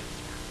choose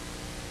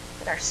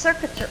from. That our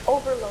circuits are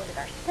overloaded,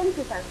 our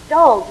senses are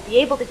dulled to be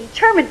able to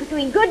determine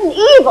between good and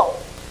evil.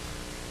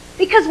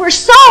 Because we're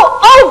so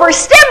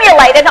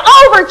overstimulated and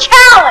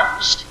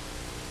over-challenged.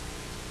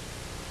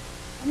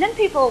 And then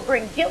people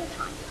bring guilt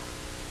on you.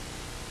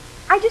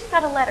 I just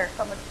got a letter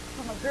from a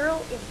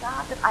girl in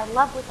God that I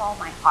love with all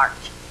my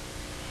heart.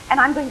 And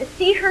I'm going to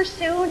see her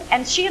soon,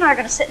 and she and I are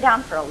going to sit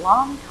down for a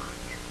long talk.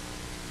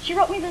 She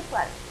wrote me this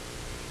letter.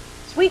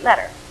 Sweet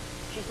letter.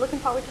 She's looking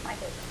forward to my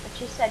visit. But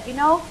she said, you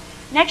know,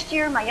 next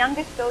year my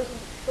youngest goes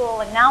into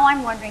school, and now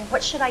I'm wondering,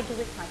 what should I do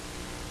with my family?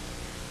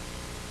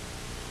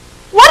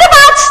 What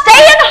about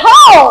staying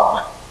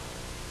home?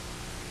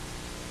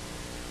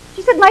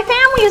 She said, my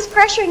family is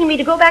pressuring me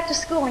to go back to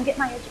school and get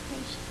my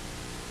education.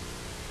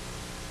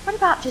 What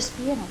about just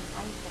being a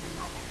wife and a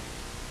mother?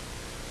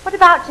 What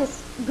about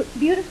just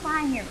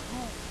beautifying your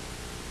home?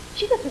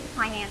 She doesn't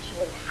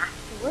financially have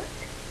to work.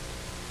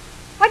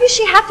 Why does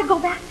she have to go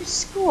back to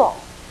school?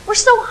 We're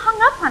so hung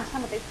up on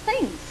some of these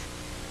things.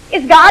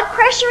 Is God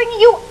pressuring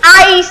you?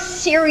 I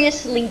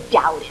seriously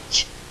doubt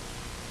it.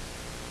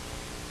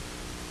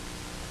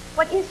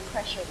 What is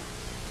pressuring us?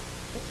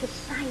 The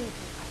society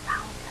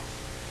around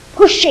us.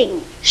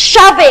 Pushing,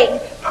 shoving,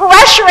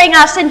 pressuring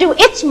us into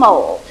its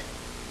mold.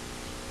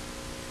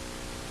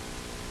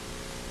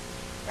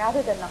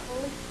 Rather than the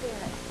Holy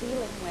Spirit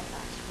dealing with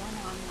us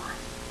one-on-one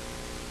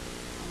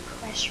and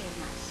pressuring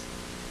us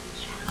and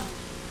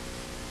challenging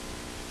us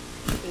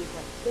to be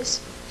what this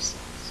book says.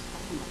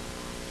 Oh my God.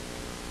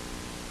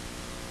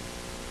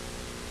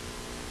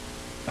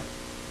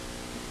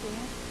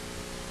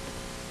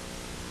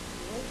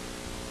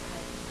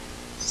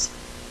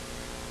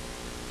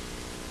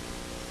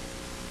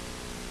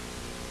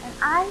 And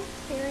I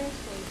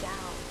seriously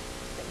doubt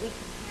that we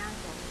can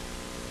handle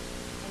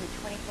in a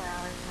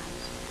 24-hour time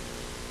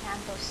span,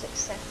 handle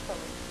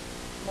successfully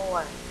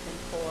more than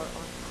 4 or 5.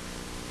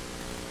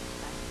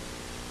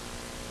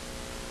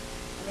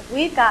 And if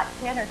we've got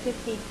 10 or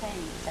 15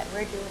 things that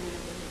we're doing in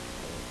a week,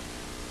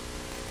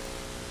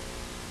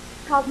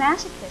 it's called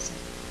masochism.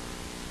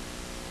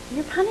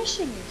 You're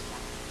punishing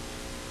yourself.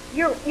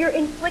 You're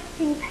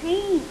inflicting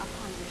pain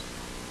upon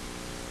yourself.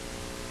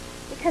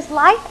 Because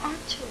life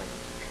actually,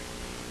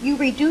 you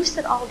reduce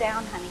it all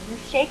down, honey. You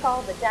shake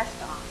all the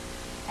dust off,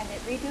 and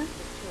it reduces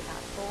to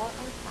about 4 or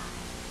 5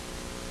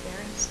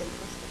 very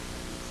simplistic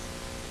things.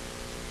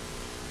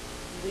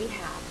 We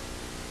have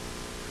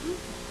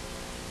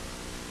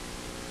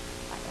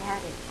by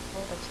adding a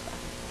whole bunch of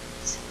other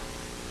things.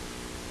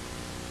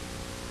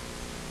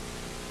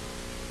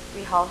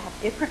 We all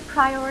have different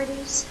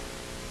priorities,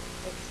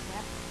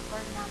 except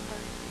for number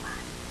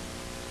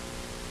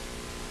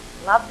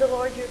 1. Love the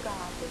Lord your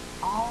God with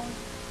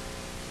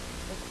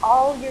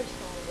all your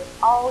soul, with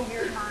all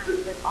your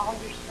mind, with all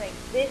your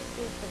strength. This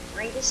is the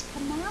greatest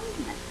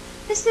commandment.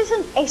 This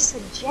isn't a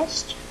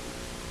suggestion.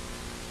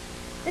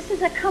 This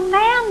is a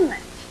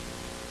commandment.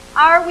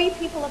 Are we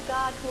people of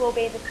God who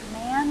obey the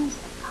commands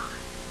of God?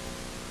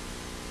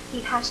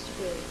 He has to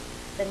be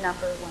the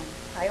number 1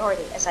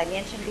 priority. As I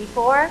mentioned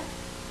before,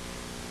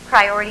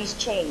 priorities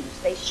change.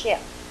 They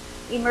shift.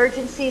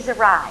 Emergencies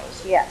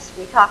arise. Yes,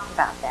 we talked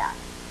about that.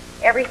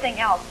 Everything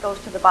else goes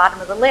to the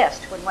bottom of the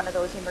list when one of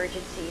those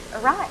emergencies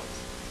arise.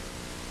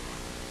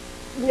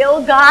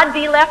 Will God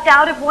be left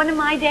out of one of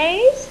my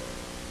days?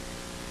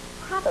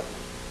 Probably.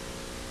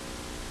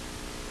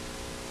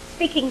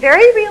 Speaking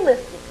very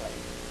realistically,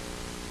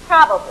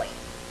 probably.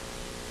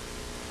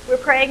 We're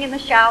praying in the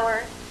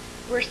shower.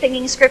 We're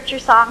singing scripture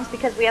songs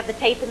because we have the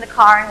tape in the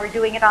car and we're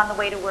doing it on the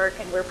way to work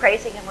and we're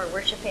praising and we're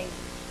worshiping.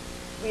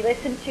 We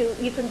listen to,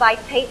 you can buy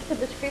tapes of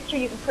the scripture,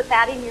 you can put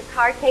that in your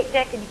car tape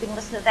deck and you can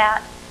listen to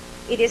that.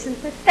 It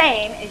isn't the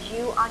same as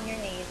you on your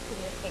knees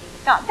communicating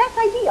with God. That's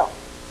ideal.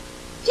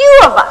 Few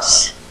of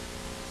us,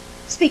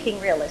 speaking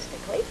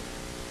realistically,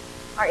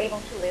 are able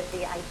to live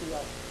the ideal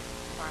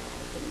of our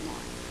life anymore.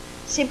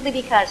 Simply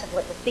because of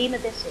what the theme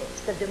of this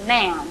is, the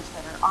demands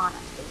that are on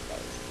us these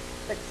days.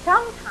 But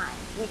sometimes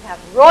we have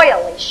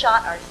royally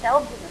shot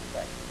ourselves in the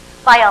foot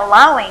by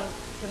allowing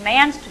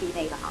demands to be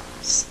made on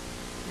us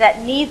that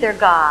neither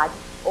God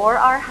or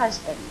our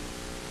husband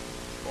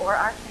or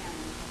our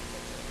family have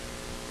fulfilled.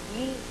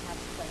 We have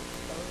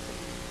placed those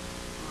demands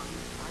on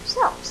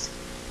ourselves.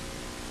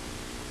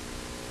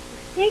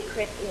 The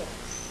secret is,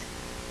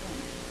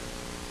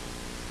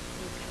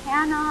 you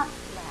cannot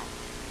let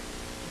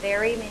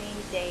very many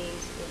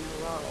days in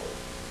a row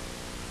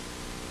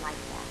like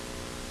that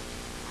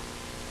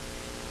happen.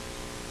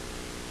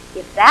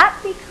 If that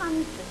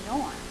becomes the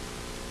norm,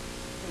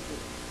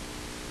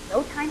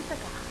 no time for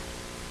God,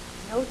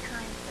 no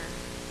time for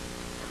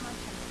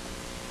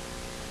contemplation,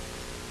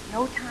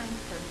 no time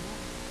for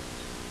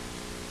meditation,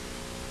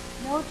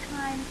 no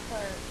time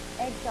for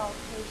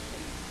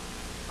exaltation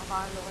of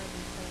our Lord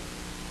and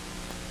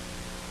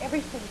Savior.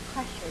 Everything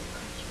pressured.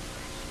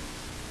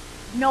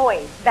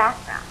 Noise,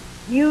 background,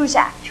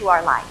 music to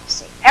our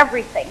lives.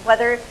 Everything,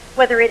 whether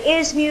it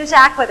is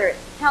music, whether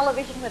it's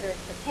television, whether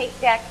it's the tape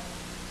deck.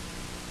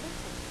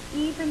 Listen,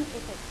 even if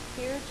it's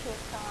spiritual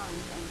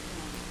songs and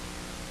hymns,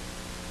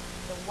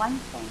 the one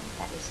thing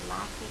that is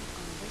lacking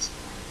on this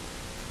planet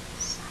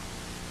is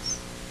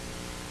silence.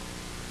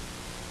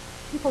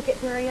 People get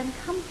very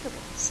uncomfortable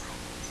in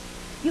silence.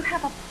 You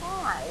have a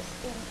pause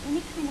in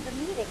any kind of a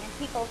meeting and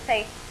people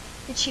say,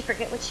 did she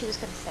forget what she was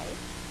going to say?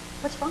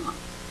 What's wrong?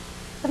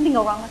 Something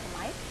go wrong with the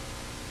mic?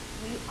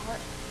 We are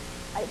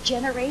a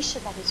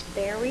generation that is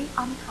very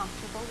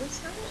uncomfortable with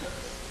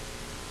silence.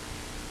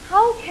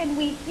 How can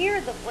we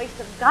hear the voice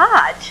of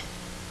God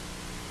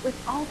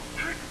with all the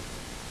tackle?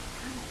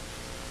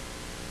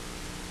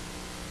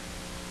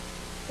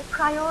 The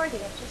priority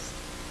of just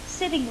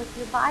sitting with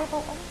your Bible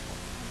open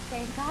and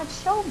saying, God,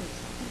 show me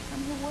something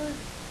from your word.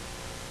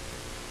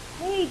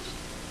 Page,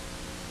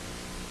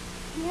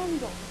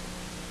 handle.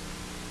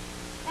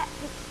 That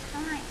takes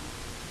time.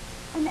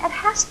 And that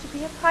has to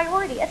be a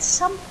priority. At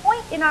some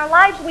point in our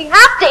lives, we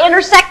have to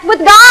intersect with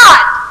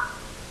God.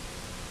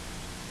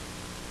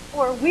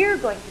 Or we're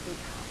going to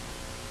become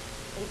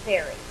a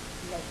very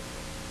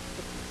negative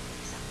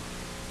being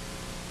somewhere.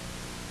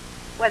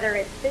 Whether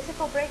it's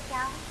physical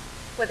breakdown,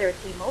 whether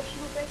it's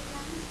emotional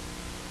breakdown,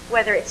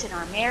 whether it's in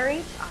our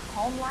marriage, our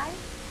home life,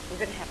 we're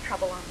going to have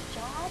trouble on the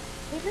job.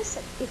 Hey,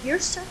 listen, if your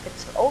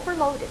circuits are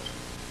overloaded,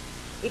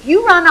 if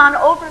you run on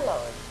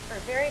overload for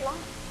very long,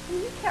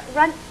 you can't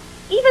run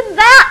even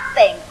that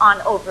thing on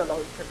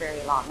overload for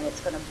very long, and it's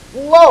going to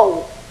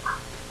blow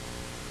up.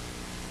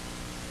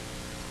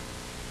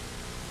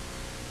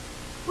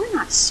 We're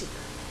not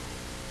Superman.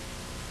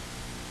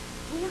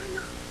 We are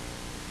not.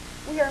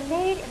 We are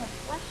made in a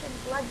flesh and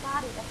blood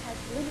body that has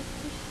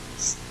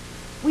limitations.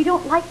 We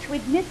don't like to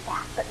admit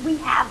that, but we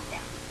have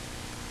them.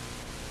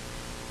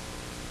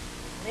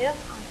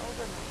 Live on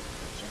overload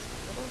for just a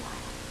little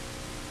while.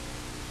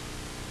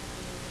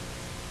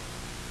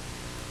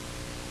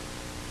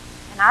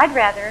 And I'd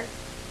rather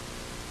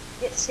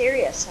get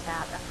serious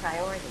about a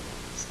priority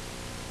list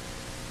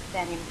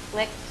than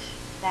inflict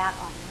that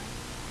on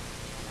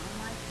myself and on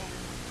my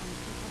family, on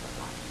people that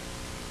love me,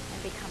 and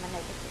become a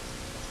negative.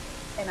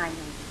 And I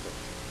know you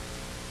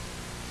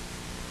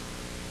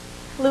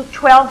do. Luke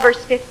 12,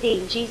 verse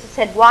 15, Jesus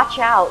said, watch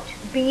out.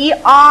 Be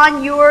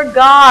on your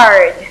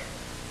guard.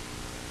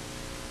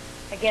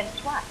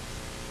 Against what?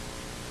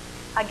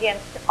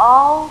 Against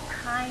all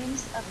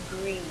kinds of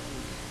greed.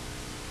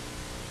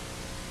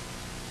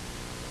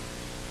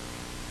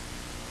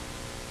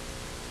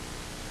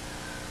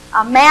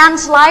 A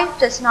man's life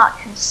does not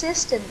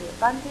consist in the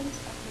abundance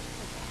of his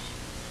possessions.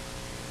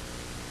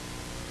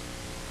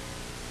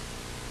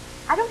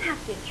 I don't have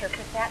to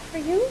interpret that for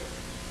you.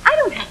 I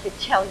don't have to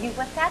tell you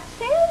what that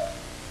says.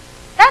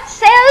 That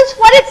says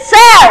what it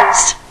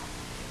says.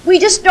 We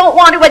just don't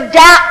want to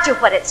adapt to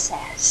what it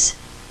says.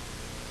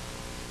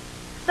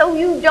 So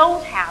you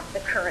don't have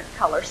the current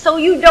color. So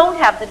you don't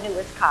have the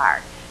newest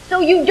car. So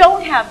you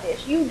don't have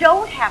this. You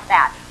don't have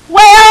that.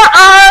 Where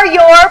are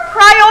your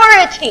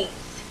priorities?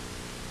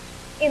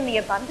 In the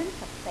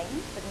abundance of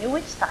things, the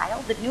newest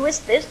style, the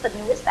newest this, the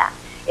newest that.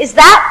 Is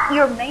that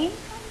your main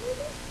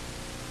priority?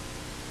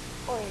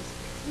 Or is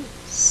it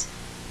peace,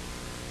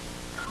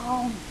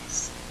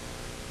 calmness,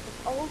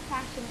 this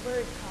old-fashioned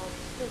word called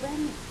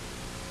serenity?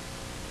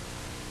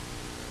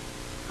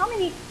 How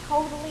many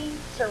totally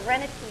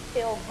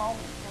serenity-filled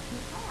moments have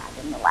you had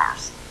in the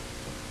last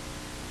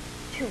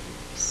 2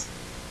 weeks,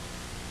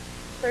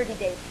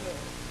 30-day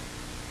period,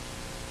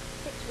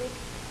 6 weeks?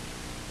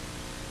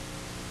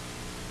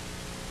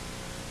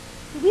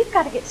 We've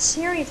got to get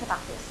serious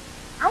about this.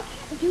 I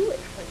can't do it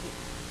for you.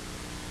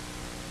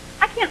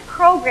 I can't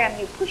program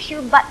you, push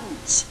your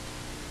buttons,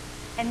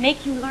 and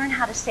make you learn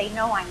how to say,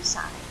 no, I'm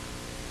sorry.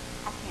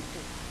 I can't do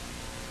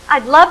that.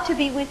 I'd love to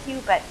be with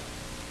you, but,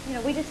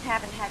 we just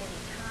haven't had any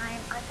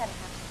time. I've got to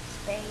have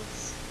some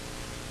space.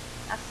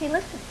 Now, see,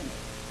 listen to me.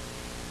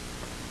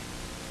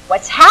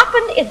 What's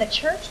happened in the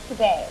church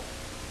today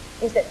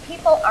is that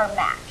people are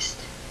maxed.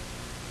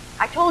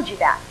 I told you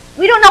that.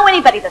 We don't know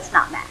anybody that's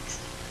not maxed.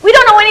 We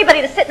don't know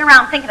anybody that's sitting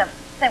around thinking,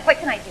 what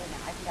can I do now?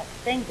 I've got a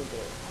thing to do.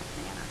 Oh,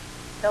 man, I'm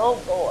so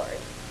bored.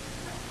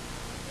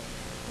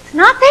 It's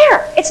not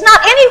there. It's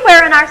not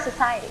anywhere in our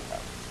society,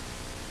 folks.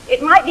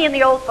 It might be in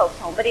the old folks'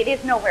 home, but it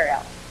is nowhere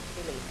else,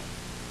 believe me.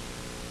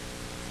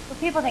 So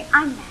people think,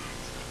 I'm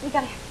maxed. We've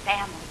got to have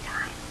family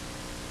time.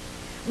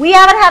 We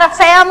haven't had a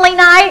family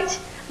night.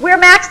 We're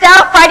maxed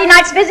out. Friday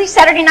night's busy.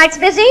 Saturday night's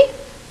busy.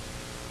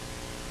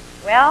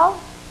 Well, I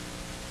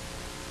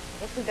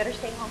guess we better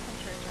stay home from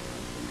church on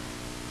Wednesday night.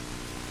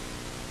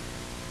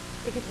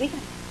 Because we got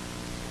to have family.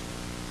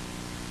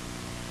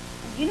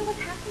 And you know what's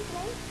happening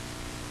today?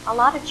 A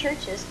lot of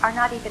churches are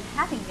not even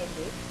having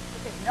midweek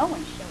because no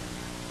one's showing up.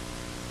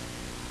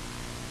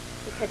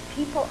 Because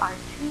people are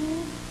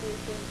too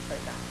busy for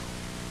God.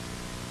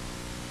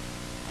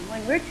 And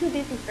when we're too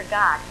busy for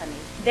God, honey,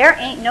 there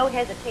ain't no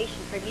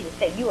hesitation for me to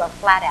say you are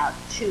flat out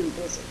too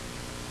busy.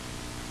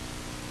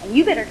 And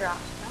you better drop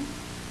some.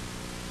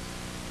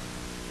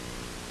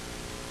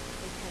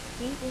 Because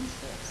He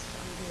insists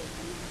on doing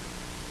the minimum.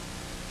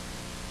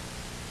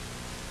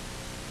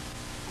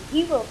 And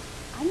He will,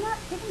 I'm not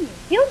kidding you,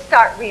 He'll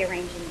start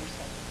rearranging your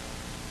schedule.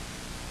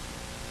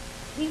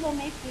 He will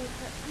make you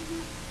hurt.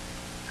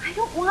 I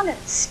don't want to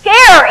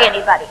scare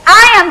anybody.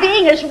 I am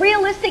being as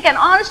realistic and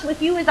honest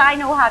with you as I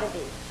know how to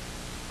be.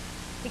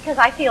 Because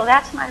I feel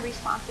that's my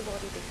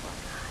responsibility before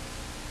God.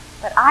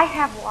 But I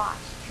have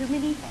watched too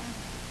many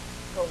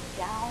families go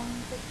down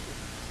the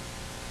tubes.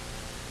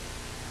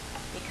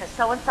 Because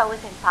so-and-so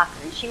was in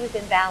soccer, and she was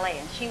in ballet,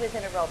 and she was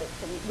in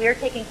aerobics, and we're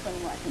taking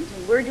swimming lessons,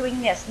 and we're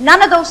doing this.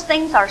 None of those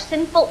things are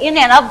sinful in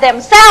and of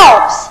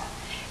themselves.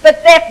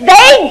 But if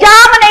they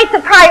dominate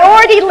the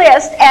priority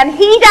list, and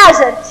He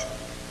doesn't,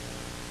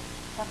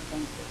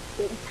 something is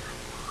big time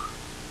wrong.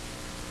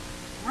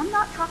 And I'm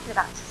not talking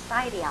about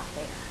society out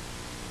there.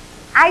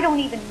 I don't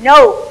even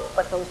know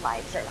what those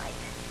lives are like.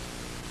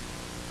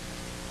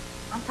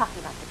 I'm talking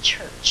about the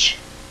church.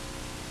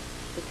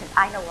 Because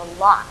I know a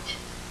lot.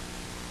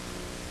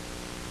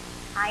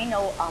 I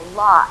know a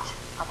lot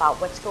about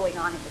what's going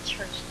on in the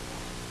church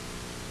today.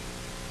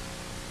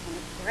 And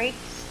it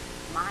breaks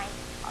my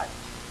heart.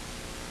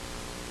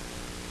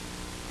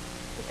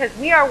 Because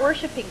we are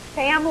worshiping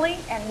family,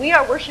 and we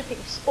are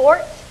worshiping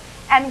sports,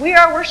 and we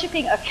are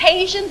worshiping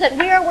occasions, and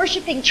we are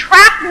worshiping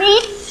track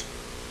meets,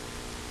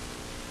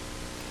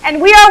 and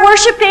we are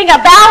worshiping a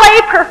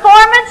ballet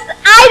performance.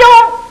 I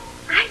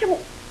don't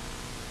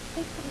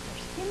think those are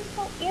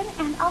sinful in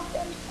and of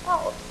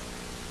themselves.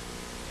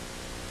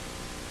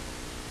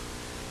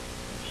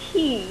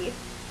 He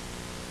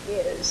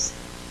is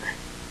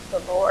the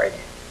Lord.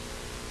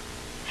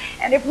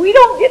 And if we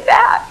don't get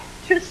back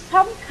to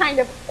some kind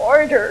of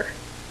order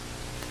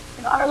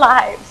in our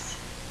lives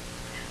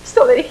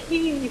so that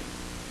He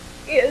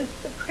is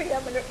the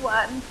preeminent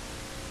one,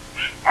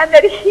 and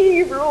that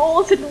He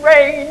rules and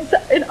reigns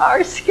in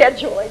our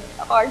scheduling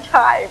of our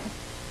time.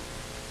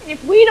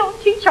 If we don't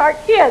teach our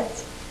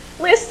kids,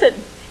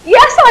 listen,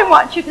 yes, I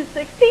want you to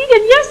succeed,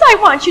 and yes, I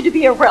want you to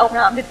be a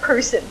well-rounded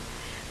person,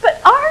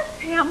 but our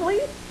family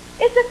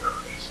is a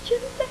Christian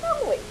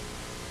family.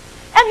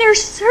 And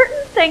there's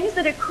certain things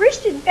that a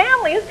Christian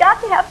family has got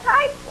to have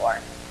time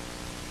for.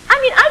 I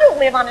mean, I don't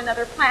live on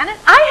another planet.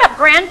 I have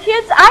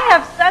grandkids. I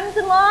have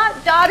sons-in-law,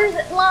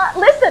 daughters-in-law.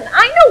 Listen,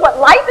 I know what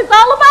life is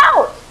all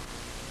about.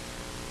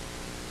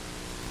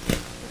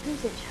 But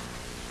who's in charge?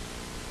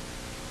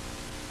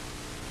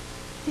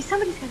 See,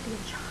 somebody's got to be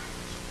in charge.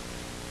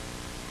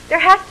 There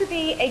has to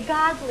be a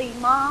godly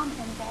mom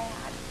and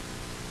dad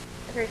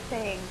that are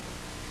saying,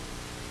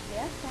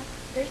 yes,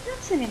 there's no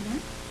sin in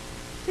there.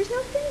 There's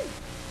no sin.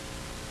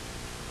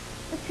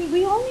 But see,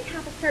 we only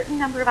have a certain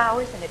number of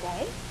hours in a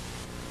day.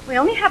 We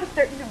only have a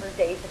certain number of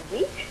days in a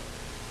week.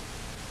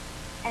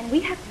 And we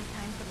have no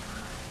time for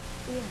God.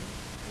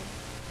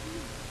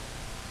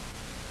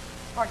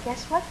 Or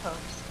guess what,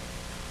 folks?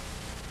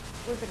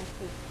 We're going to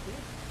see you.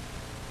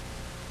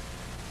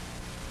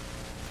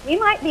 We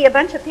might be a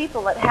bunch of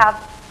people that have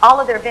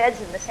all of their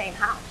beds in the same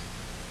house.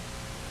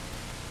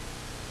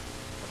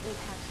 But we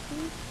have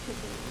ceased to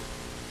be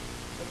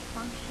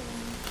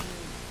dysfunctioning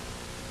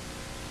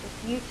with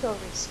mutual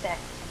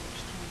respect and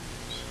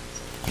exchange,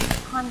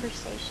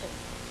 conversation,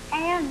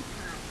 and times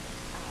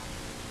of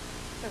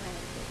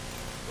serenity.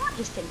 Not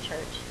just in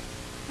church,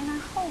 in our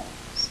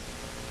homes.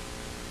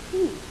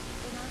 Peace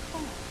in our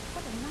homes.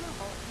 What a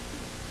novel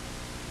idea.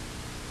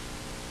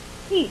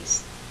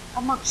 Peace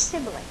amongst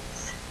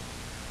siblings.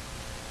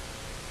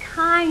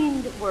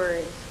 Kind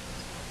words.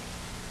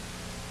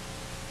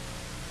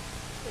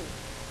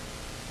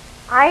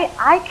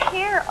 I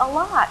care a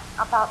lot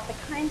about the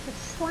kinds of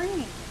slang that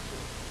you use.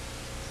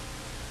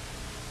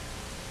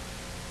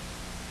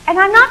 And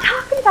I'm not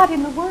talking about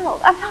in the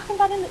world. I'm talking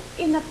about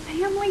in the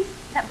families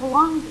that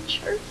belong to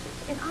churches,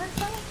 in our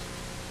fellowship.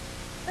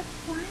 The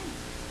slang.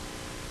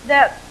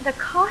 The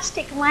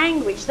caustic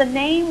language, the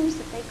names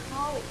that they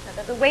call each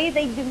other, the way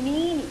they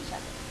demean each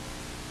other,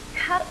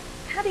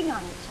 cutting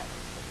on each other.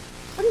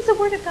 What does the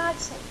Word of God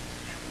say?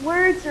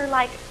 Words are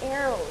like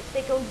arrows.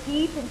 They go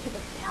deep into the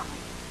belly.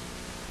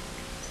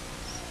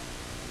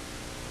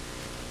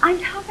 I'm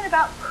talking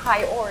about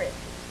priorities.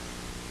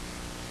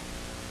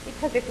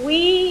 Because if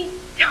we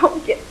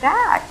don't get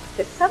back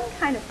to some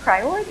kind of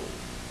priority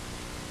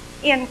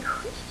in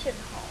Christian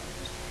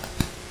homes,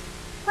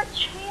 what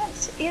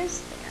chance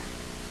is there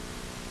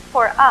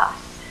for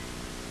us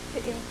to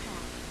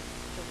impact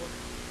the world?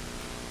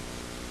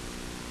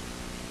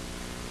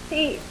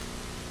 See,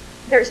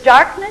 there's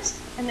darkness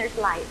and there's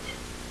light.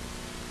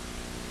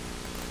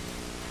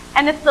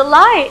 And if the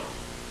light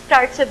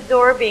starts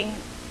absorbing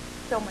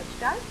so much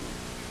darkness,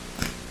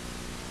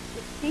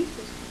 it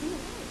ceases to be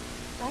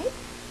light, right?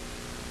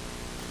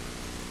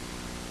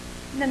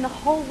 And then the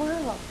whole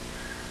world.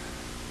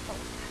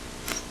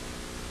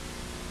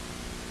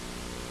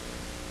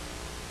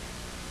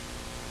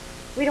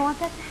 We don't want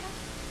that to happen.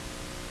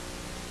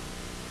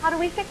 How do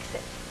we fix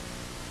it?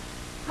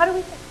 How do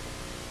we fix it?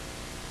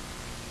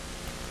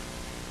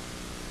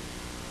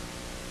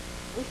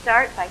 We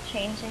start by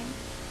changing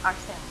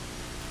ourselves.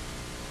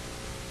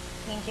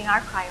 Changing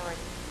our priorities.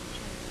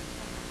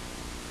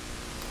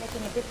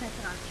 Making a difference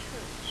in our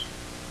church.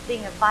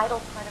 Being a vital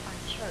part of our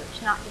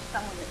church. Not just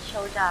someone that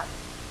shows up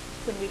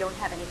when we don't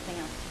have anything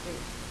else to do.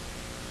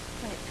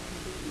 When it's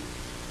convenient.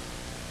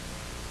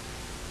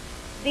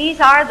 These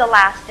are the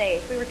last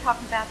days. We were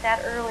talking about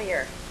that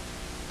earlier.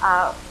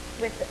 I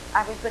was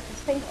with the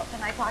singles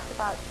and I talked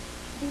about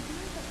these are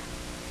the last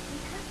days. We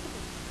have to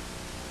be.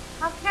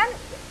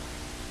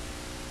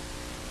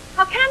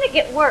 How can it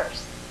get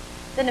worse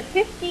than a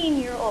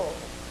 15-year-old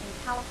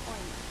in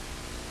California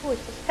who is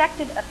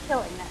suspected of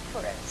killing that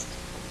tourist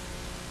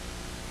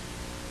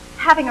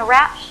having a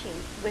rap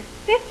sheet with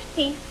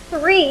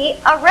 53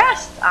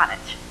 arrests on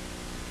it?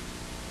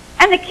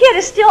 And the kid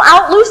is still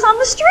out loose on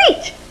the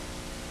street.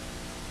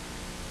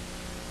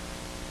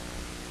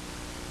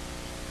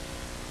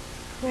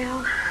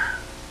 Well,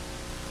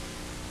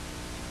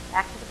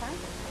 back to the Bible,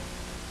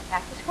 right?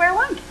 Back to square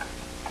one.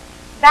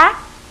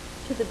 Back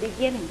to the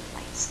beginning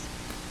place.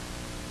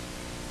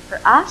 For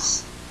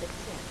us, it's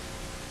sin.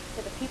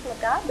 For the people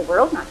of God, the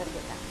world's not going to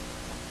get back to the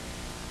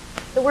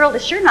Bible. The world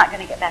is sure not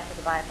going to get back to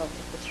the Bible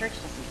if the church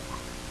doesn't get back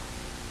to the Bible.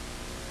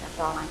 That's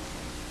all I'm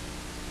saying.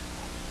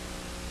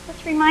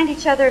 Let's remind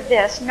each other of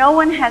this. No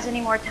one has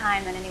any more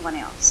time than anyone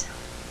else.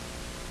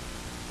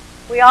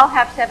 We all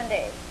have 7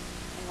 days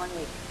in 1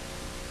 week.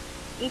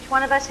 Each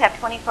one of us have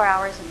 24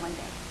 hours in 1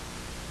 day.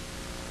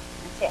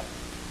 That's it.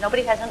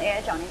 Nobody has an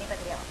edge on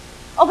anybody else.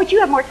 Oh, but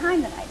you have more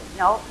time than I do.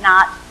 No,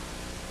 not.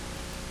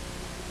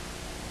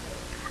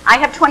 I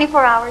have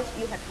 24 hours,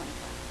 you have 24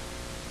 hours.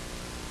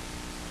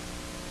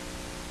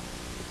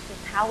 It's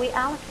just how we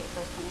allocate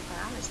those 24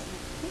 hours that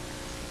makes a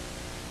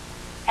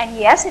difference. And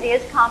yes, it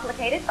is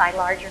complicated by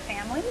larger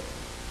families,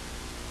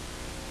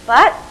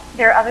 but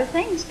there are other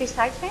things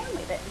besides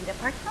family that eat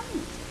up our time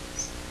these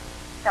days.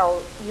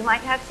 So you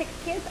might have 6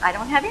 kids, I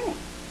don't have any.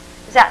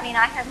 Does that mean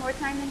I have more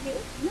time than you?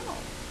 No.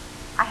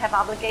 I have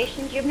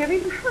obligations you've never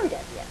even heard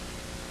of yet.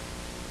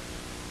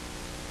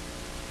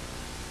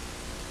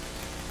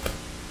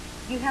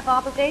 You have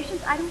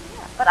obligations I don't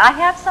have, but I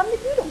have some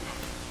that you don't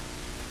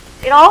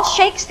have. It all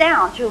shakes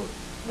down to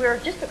we're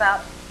just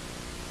about,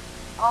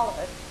 all of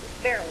us,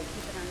 just barely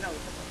keeping our nose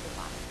above the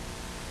water.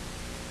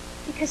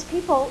 Because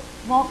people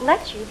won't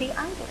let you be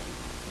idle.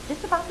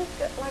 Just about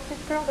like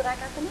this girl that I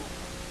got to know.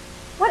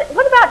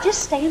 What about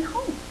just staying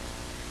home?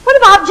 What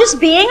about just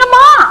being a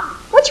mom?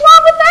 What's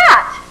wrong with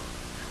that?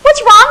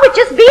 What's wrong with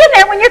just being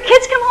there when your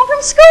kids come home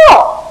from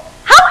school?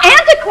 How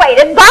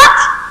antiquated, but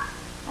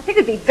I think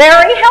it would be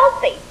very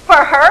healthy for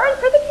her and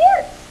for the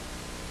kids.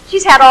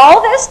 She's had all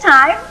this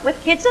time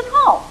with kids at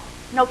home.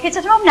 No kids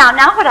at home now.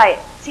 Now what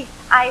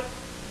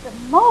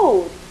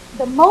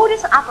the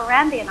modus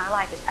operandi in our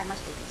life is I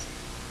must do this.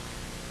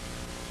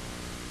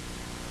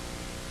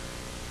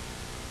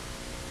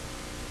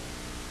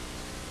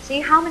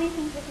 See how many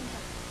things we can do.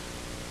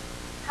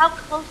 How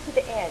close to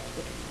the edge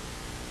we can be.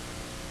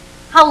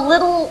 How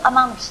little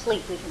amount of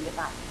sleep we can get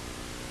by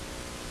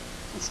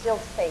and still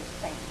stay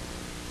sane.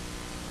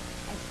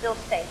 And still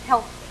stay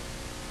healthy.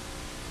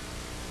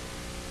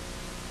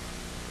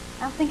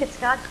 I don't think it's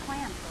God's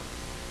plan, folks.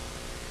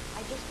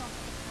 I just don't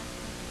think it's God's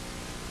plan.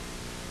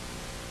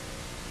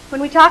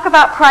 When we talk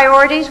about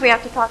priorities, we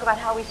have to talk about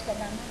how we spend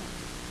our money.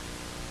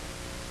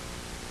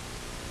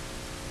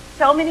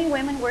 So many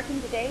women working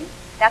today,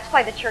 that's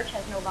why the church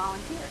has no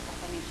volunteers,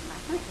 like I mentioned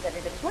last night, because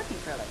everybody's working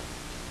for a living.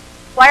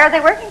 Why are they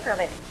working for a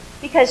living?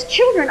 Because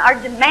children are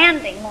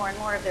demanding more and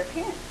more of their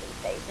parents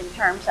these days in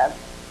terms of,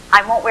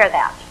 I won't wear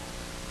that.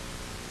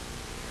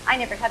 I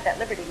never had that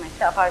liberty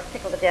myself. I was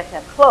tickled to death to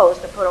have clothes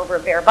to put over a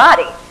bare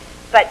body.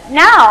 But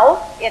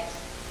now,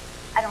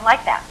 I don't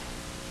like that.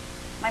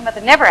 My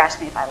mother never asked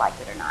me if I liked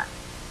it or not.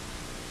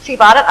 She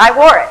bought it, I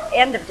wore it.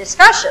 End of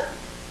discussion.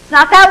 It's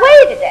not that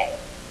way today.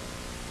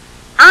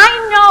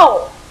 I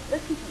know,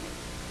 listen to me,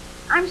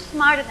 I'm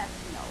smart enough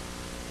to know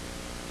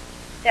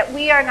that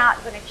we are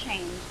not going to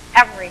change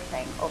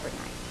everything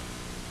overnight.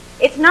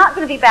 It's not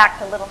going to be back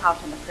to Little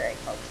House on the Prairie,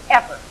 folks,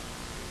 ever.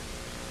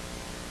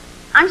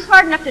 I'm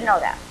smart enough to know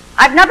that.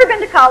 I've never been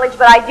to college,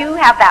 but I do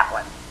have that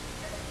one.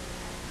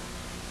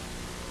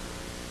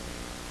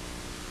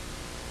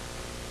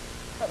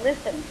 But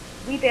listen,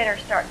 we better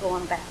start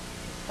going back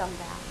to some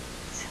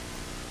values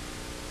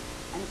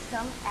and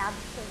some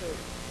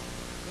absolutes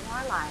in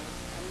our lives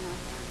and in our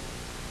families.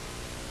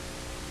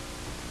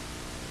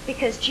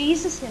 Because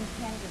Jesus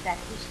intended that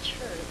his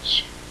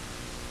church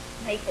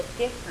make a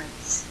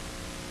difference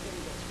in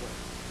this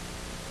world.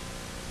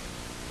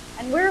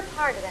 And we're a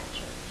part of that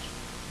church.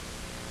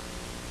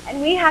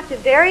 And we have to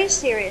very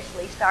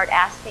seriously start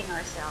asking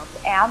ourselves,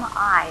 am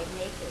I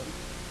making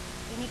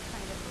any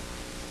kind of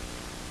difference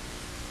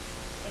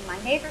in my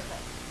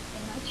neighborhood,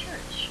 in my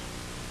church,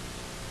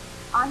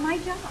 on my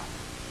job?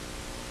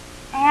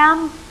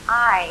 Am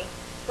I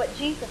what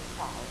Jesus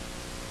called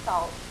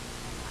salt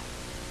and light?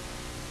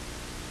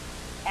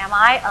 Am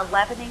I a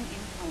leavening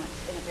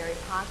influence in a very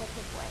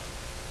positive way?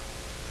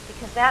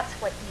 Because that's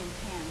what he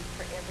intends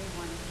for every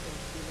one of his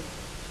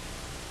believers,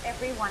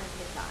 every one of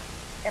his daughters,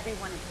 every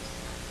one of his sons.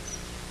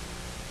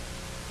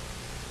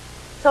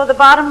 So the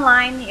bottom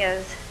line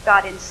is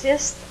God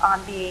insists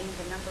on being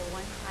the number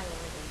one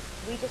priority.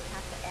 We just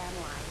have to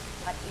analyze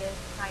what is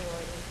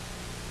priority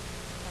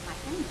for my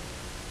family,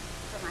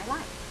 for my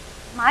life.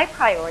 My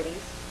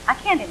priorities, I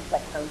can't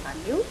inflict those on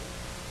you.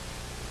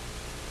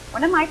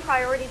 One of my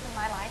priorities in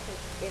my life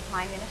is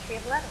my ministry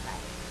of letter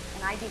writing,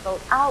 and I devote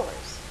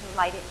hours to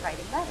writing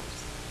letters.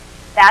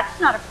 That's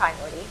not a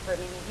priority for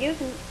many of you.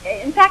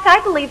 In fact,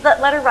 I believe that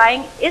letter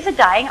writing is a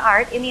dying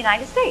art in the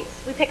United States.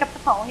 We pick up the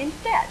phone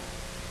instead.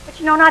 But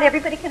you know, not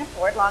everybody can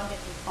afford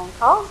long-distance phone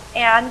calls,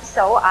 and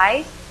so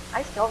I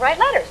still write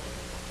letters to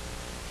people.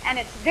 And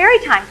it's very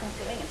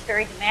time-consuming, it's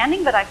very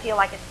demanding, but I feel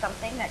like it's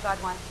something that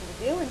God wants me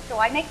to do, and so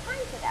I make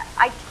time for that.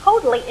 I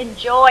totally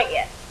enjoy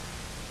it,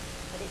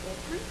 but it is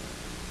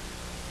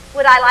time-consuming.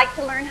 Would I like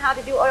to learn how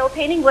to do oil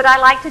painting? Would I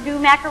like to do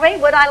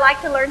macrame? Would I like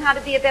to learn how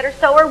to be a better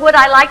sewer? Would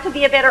I like to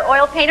be a better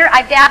oil painter?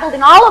 I've dabbled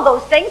in all of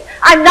those things.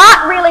 I'm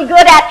not really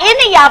good at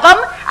any of them.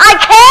 I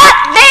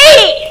can't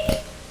be!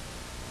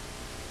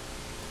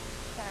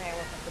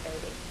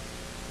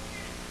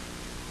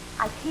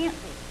 I can't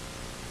be,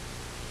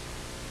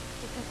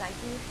 because I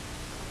do.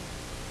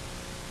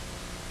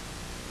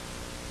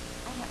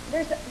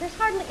 There's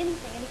hardly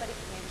anything anybody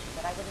can mention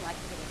that I wouldn't like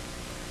to get into.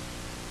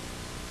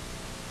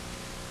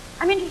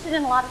 I'm interested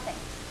in a lot of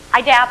things.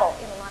 I dabble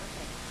in a lot of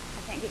things.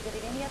 I can't get good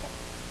at any of it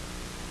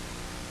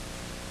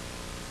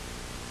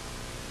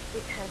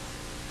because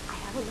I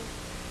have a list,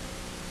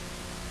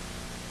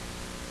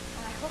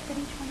 and I hope that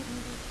each one of you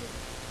do too.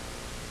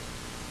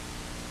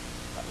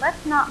 But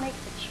let's not make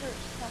the church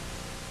suffer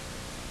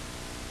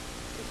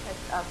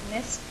because of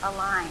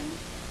misaligned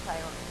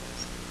priorities.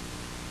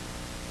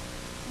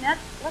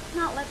 Let's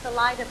not let the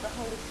light of the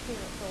Holy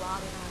Spirit go out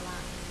in our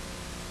lives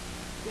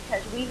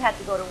because we had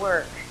to go to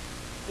work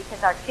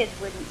because our kids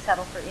wouldn't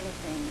settle for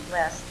anything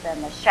less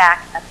than the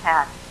Shack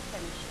Attack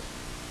finishes.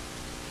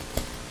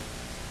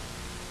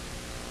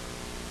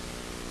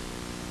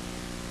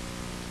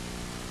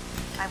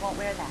 I won't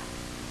wear that.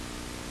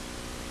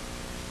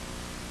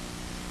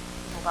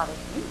 No bother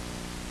to me.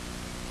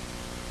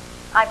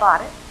 I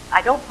bought it.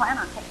 I don't plan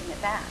on taking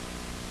it back.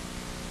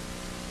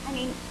 I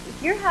mean,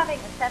 if you're having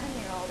a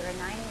 7-year-old or a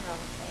 9-year-old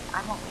say,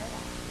 I won't wear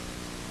that.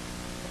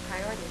 The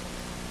priority is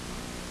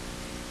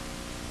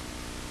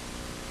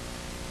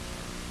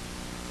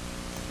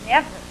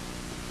never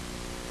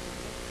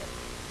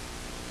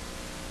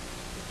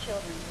the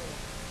children rule.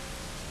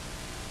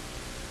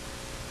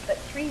 But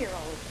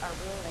 3-year-olds are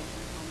ruling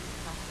in homes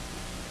across the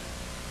nation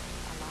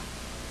a lot.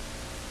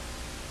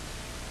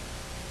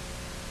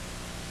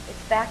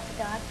 It's back to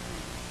God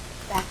time.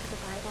 Back to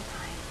the Bible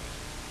time.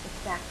 It's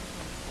back to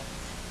principles.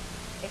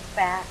 It's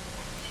back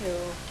to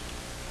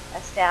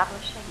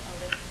establishing a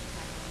list of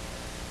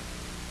priorities.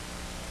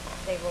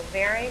 They will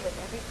vary with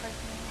every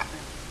person in the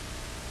room,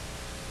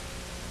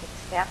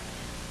 except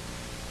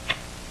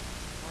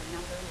for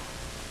number one.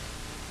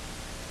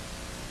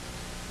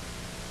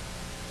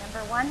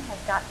 Number one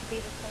has got to be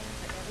the same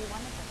for every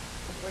one of us,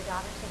 if we're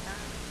daughters of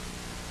God.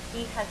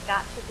 He has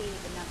got to be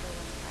the number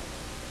one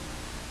priority in our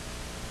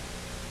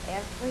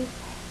lives.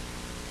 Everything.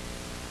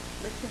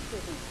 Listen to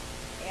me.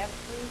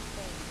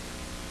 Everything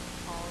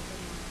falls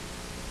in line.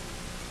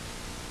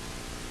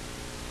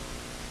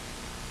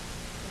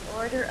 In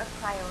order of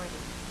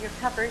priority. Your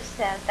cover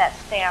says that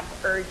stamp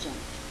urgent.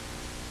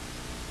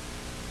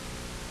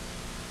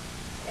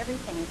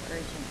 Everything is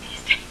urgent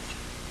these days.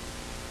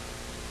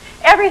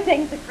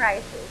 Everything's a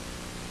crisis.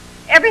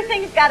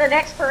 Everything's got an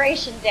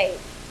expiration date.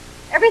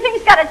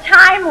 Everything's got a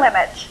time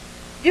limit.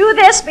 Do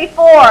this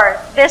before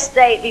this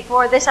date,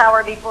 before this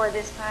hour, before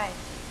this time.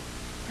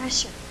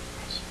 Pressure.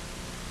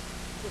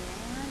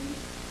 Demand.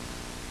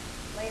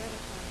 Layer it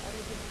upon other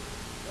demand.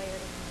 Layer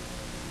it upon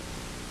other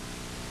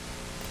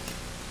demand.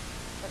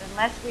 But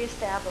unless we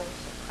establish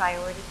a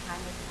priority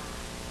time with God,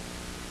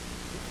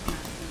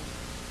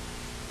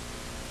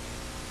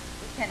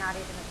 we cannot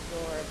even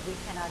absorb. We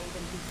cannot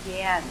even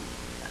begin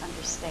to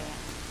understand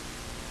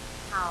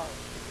how to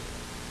do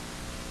it.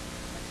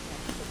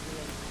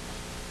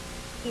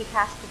 He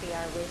has to be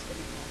our wisdom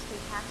in this. He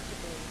has to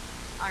be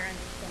our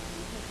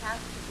understanding. He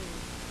has to be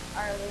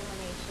our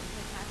illumination.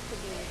 He has to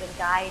be the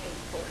guiding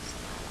force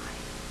of our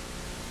life.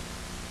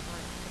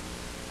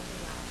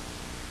 Otherwise,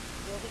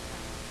 we'll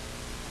become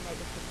a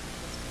negative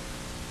participant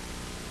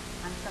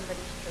on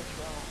somebody's church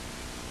roll.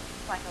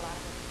 It's like a lot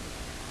of us do.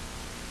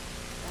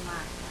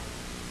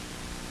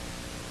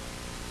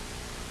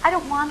 I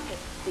don't want this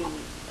to be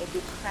a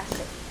depressive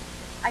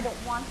message. I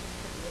don't want this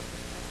to be a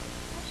depressive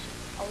session.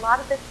 A lot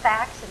of the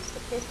facts and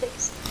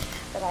statistics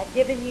that I've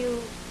given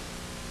you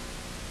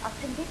are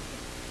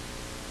convicting.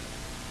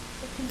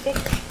 They're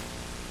convicting.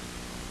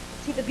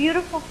 See, the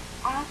beautiful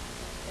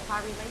aspect of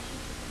our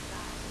relationship with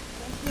God is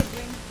when He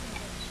brings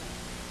conviction,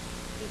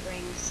 He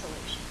brings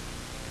solution.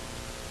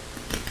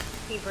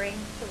 He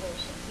brings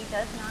solution. He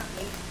does not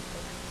leave us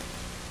alone.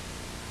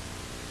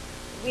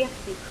 We have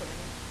to be courageous.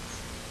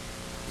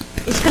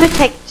 It's going to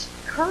take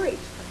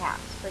courage,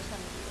 perhaps, for some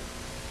of you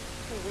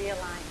to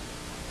realign.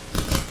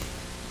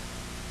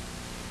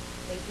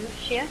 They do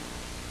shift.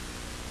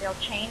 They'll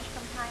change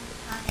from time to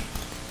time,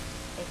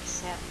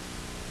 except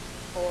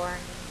for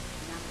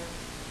number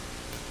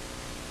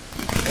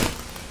 6,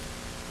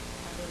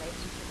 our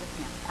relationship with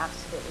Him.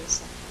 Absolutely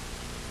essential.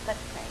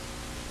 Let's pray.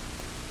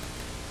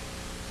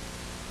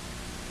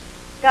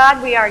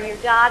 God, we are your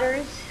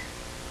daughters.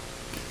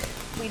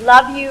 We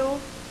love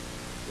you.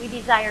 We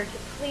desire to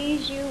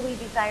please you. We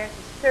desire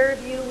to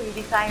serve you. We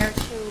desire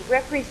to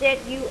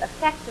represent you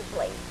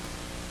effectively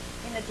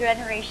in the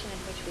generation in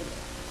which we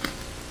live.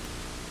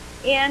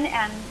 In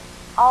and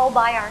all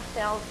by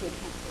ourselves, we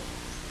can't do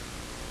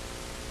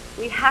this.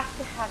 We have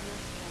to have your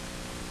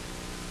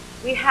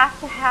strength. We have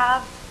to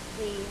have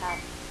the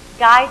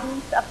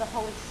guidance of the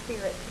Holy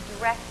Spirit to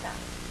direct us,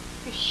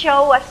 to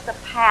show us the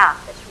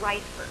path that's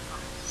right for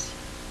us.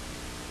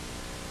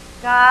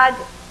 God,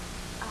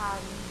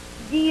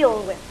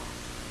 deal with us.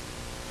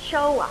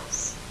 Show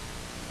us,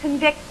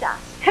 convict us,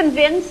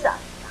 convince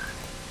us, God.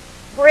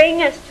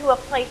 Bring us to a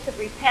place of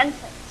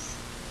repentance,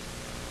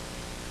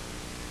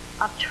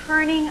 of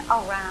turning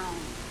around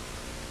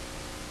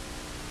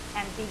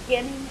and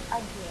beginning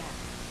again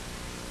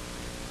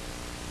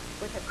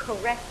with a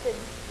corrected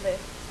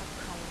list of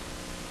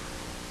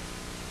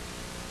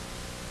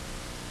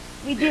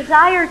priorities. We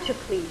desire to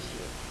please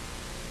you.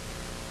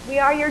 We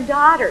are your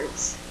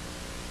daughters.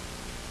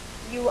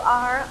 You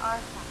are our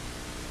Father.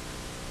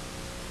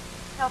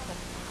 Help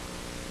us,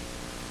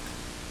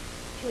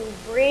 God,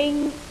 to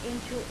bring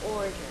into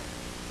order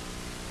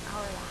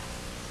our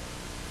lives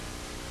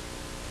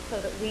so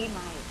that we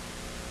might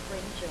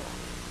bring joy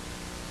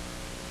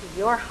to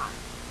your heart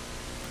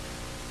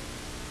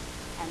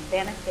and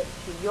benefit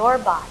to your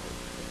body,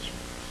 the church,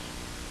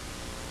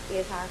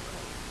 is our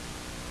prayer.